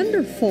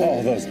wonderful.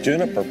 Oh, those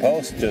juniper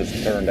posts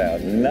just turned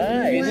out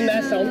nice. Isn't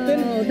that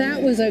something? Oh,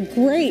 that was a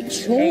great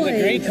choice. It was a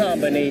great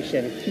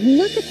combination.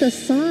 Look at the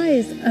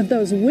size of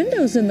those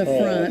windows in the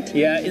front.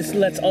 Yeah, it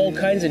lets all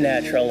kinds of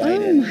natural light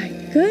in. Oh, my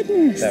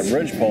goodness. That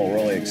ridgepole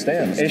really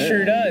extends. It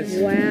sure does.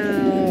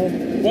 Wow.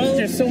 Well,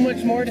 there's so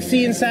much more to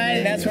see inside,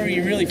 and that's where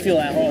you really feel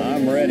at home.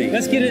 I'm ready.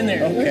 Let's get in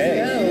there.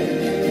 Okay.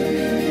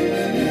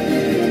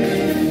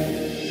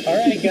 Let's go. All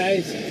right,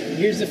 guys.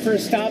 Here's the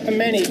first stop of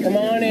many. Come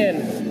on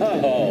in.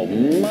 Oh,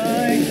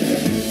 my.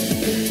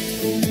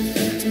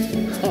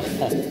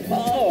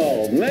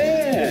 Oh,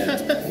 man.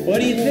 What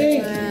do you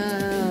think?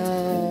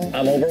 Wow.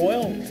 I'm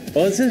overwhelmed.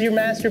 Well, this is your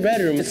master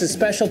bedroom. It's a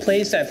special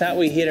place. I thought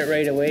we'd hit it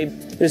right away.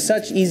 There's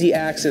such easy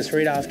access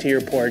right off to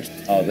your porch.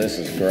 Oh, this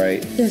is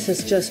great. This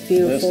is just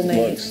beautiful, This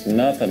Nate. looks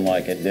nothing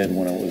like it did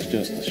when it was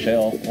just a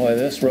shell. Boy,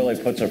 this really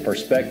puts a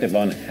perspective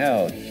on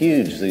how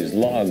huge these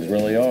logs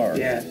really are.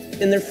 Yeah.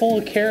 And they're full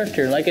of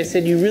character. Like I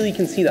said, you really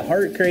can see the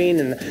heart grain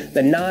and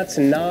the knots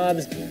and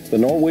knobs. The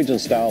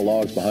Norwegian-style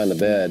logs behind the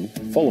bed,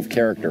 full of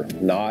character.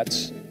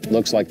 Knots,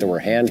 looks like they were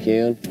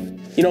hand-hewn.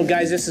 You know,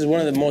 guys, this is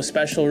one of the most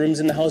special rooms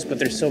in the house, but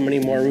there's so many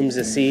more rooms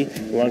to see.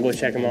 You want to go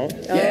check them out?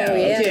 Oh,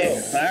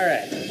 yes.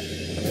 Okay.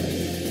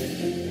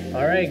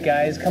 All right,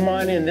 guys, come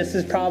on in. This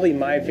is probably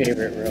my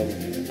favorite room.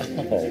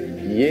 Oh,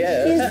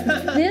 yeah.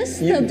 Is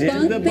this the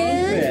bunk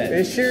bed?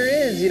 It sure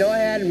is. You know, I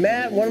had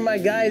Matt, one of my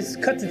guys,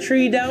 cut the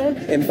tree down,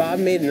 and Bob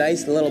made a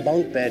nice little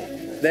bunk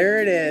bed.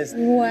 There it is.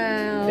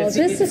 Wow,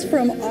 this is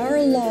from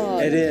our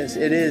log. It is.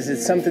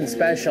 It's something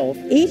special.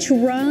 Each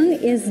rung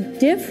is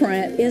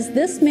different. Is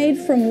this made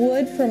from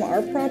wood from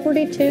our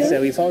property too?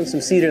 So we found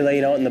some cedar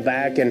laying out in the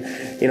back, and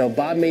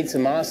Bob made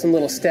some awesome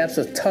little steps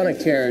with a ton of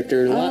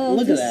character.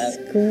 Look at that.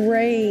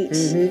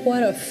 This is great.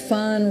 What a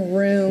fun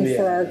room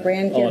for our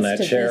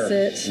grandkids to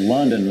visit.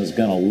 London is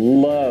going to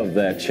love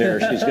that chair.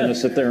 She's going to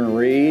sit there and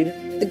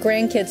read. The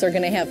grandkids are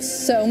going to have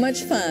so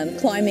much fun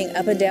climbing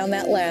up and down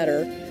that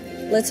ladder.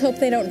 Let's hope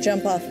they don't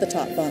jump off the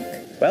top bunk.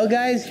 Well,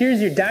 guys, here's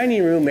your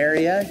dining room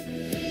area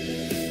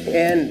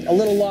and a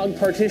little log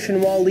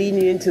partition wall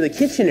leading into the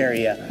kitchen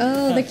area.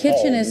 Oh, the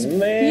kitchen is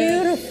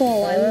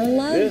beautiful. I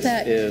love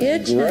that kitchen.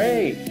 This is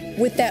great.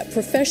 With that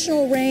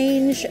professional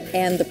range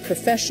and the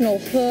professional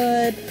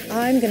hood,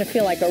 I'm going to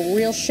feel like a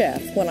real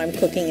chef when I'm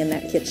cooking in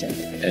that kitchen.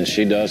 And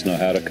she does know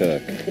how to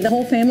cook. The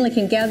whole family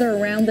can gather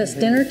around this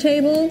dinner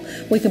table.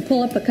 We can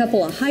pull up a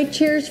couple of high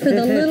chairs for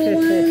the little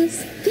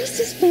ones. This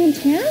is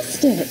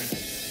fantastic.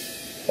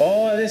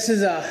 Oh, this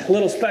is a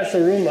little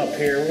special room up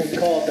here. We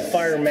call it the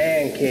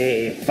Fireman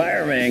Cave.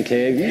 Fireman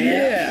Cave,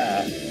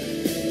 yeah.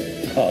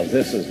 Oh,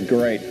 this is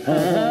great.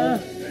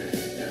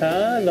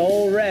 The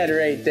old red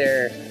right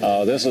there.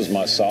 Oh, this is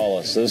my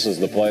solace. This is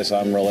the place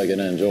I'm really going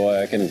to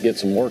enjoy. I can get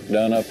some work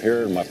done up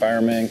here in my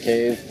Fireman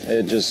Cave.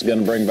 It's just going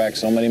to bring back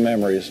so many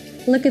memories.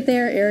 Look at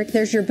there, Eric.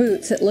 There's your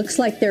boots. It looks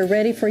like they're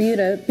ready for you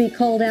to be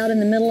called out in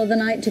the middle of the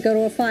night to go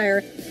to a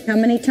fire. How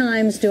many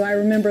times do I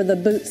remember the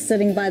boots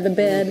sitting by the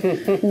bed,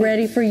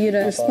 ready for you to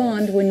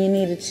respond when you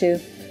needed to?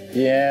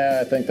 Yeah,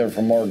 I think they're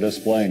for more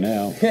display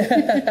now.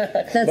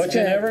 That's but good.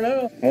 You never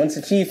know. Once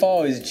a chief,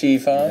 always a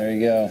chief, huh? There you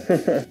go.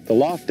 The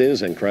loft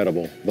is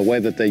incredible. The way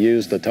that they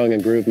use the tongue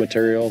and groove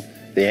material,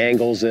 the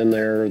angles in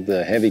there,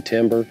 the heavy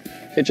timber,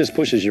 it just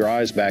pushes your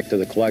eyes back to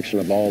the collection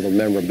of all the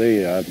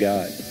memorabilia I've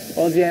got.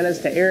 Well, Janice,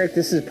 to Eric,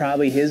 this is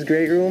probably his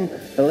great room,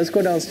 but let's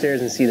go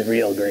downstairs and see the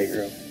real great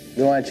room.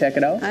 You want to check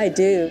it out? I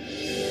do.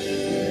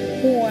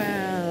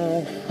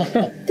 Wow.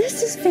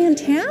 This is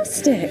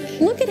fantastic.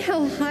 Look at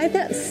how high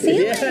that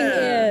ceiling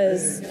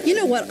is. You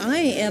know what I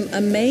am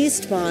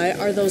amazed by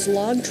are those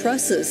log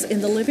trusses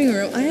in the living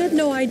room. I had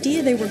no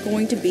idea they were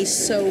going to be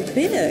so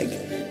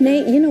big.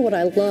 Nate, you know what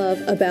I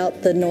love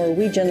about the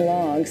Norwegian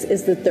logs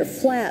is that they're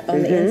flat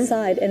on the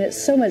inside, and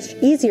it's so much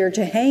easier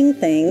to hang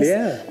things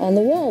on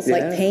the walls,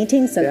 like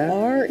paintings and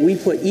art. We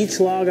put each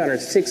log on our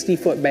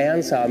 60-foot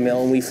bandsaw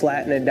mill, and we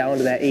flatten it down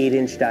to that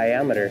 8-inch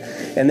diameter.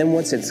 And then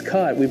once it's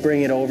cut, we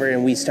bring it over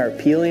and we start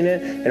peeling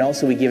it, and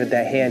also we give it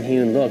that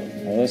hand-hewn look.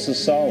 Well, this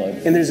is solid.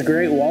 And there's a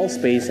great wall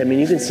space. I mean,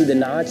 you can see the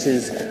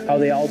notches, how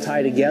they all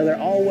tie together,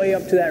 all the way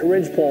up to that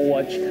ridgepole,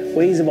 which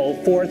weighs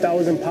about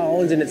 4,000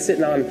 pounds, and it's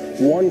sitting on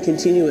one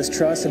continuous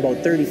truss,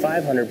 about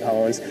 3,500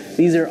 pounds.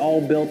 These are all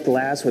built to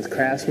last with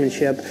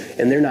craftsmanship,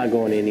 and they're not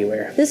going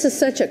anywhere. This is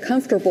such a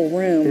comfortable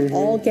room,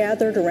 all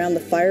gathered around the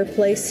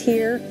fireplace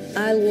here.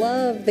 I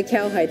love the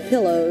cowhide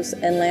pillows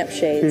and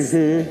lampshades.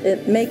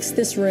 It makes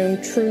this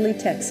room truly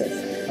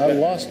Texas. I've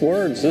lost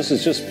words. This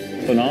is just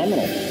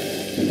phenomenal.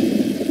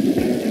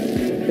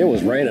 It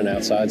was raining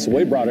outside, so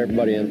we brought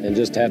everybody in and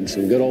just had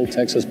some good old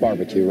Texas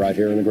barbecue right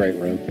here in the great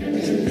room.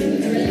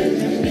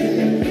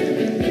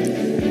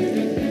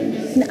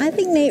 I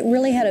think Nate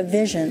really had a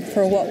vision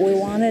for what we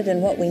wanted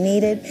and what we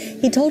needed.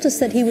 He told us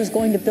that he was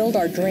going to build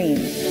our dream.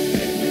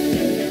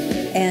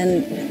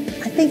 And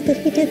I think that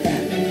he did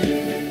that.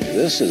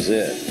 This is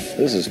it.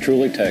 This is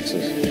truly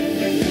Texas.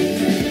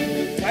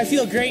 I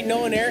feel great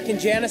knowing Eric and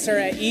Janice are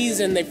at ease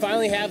and they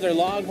finally have their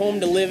log home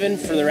to live in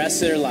for the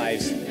rest of their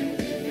lives.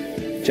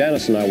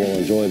 Janice and I will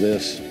enjoy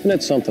this, and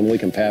it's something we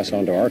can pass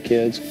on to our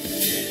kids,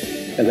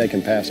 and they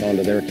can pass on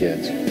to their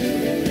kids.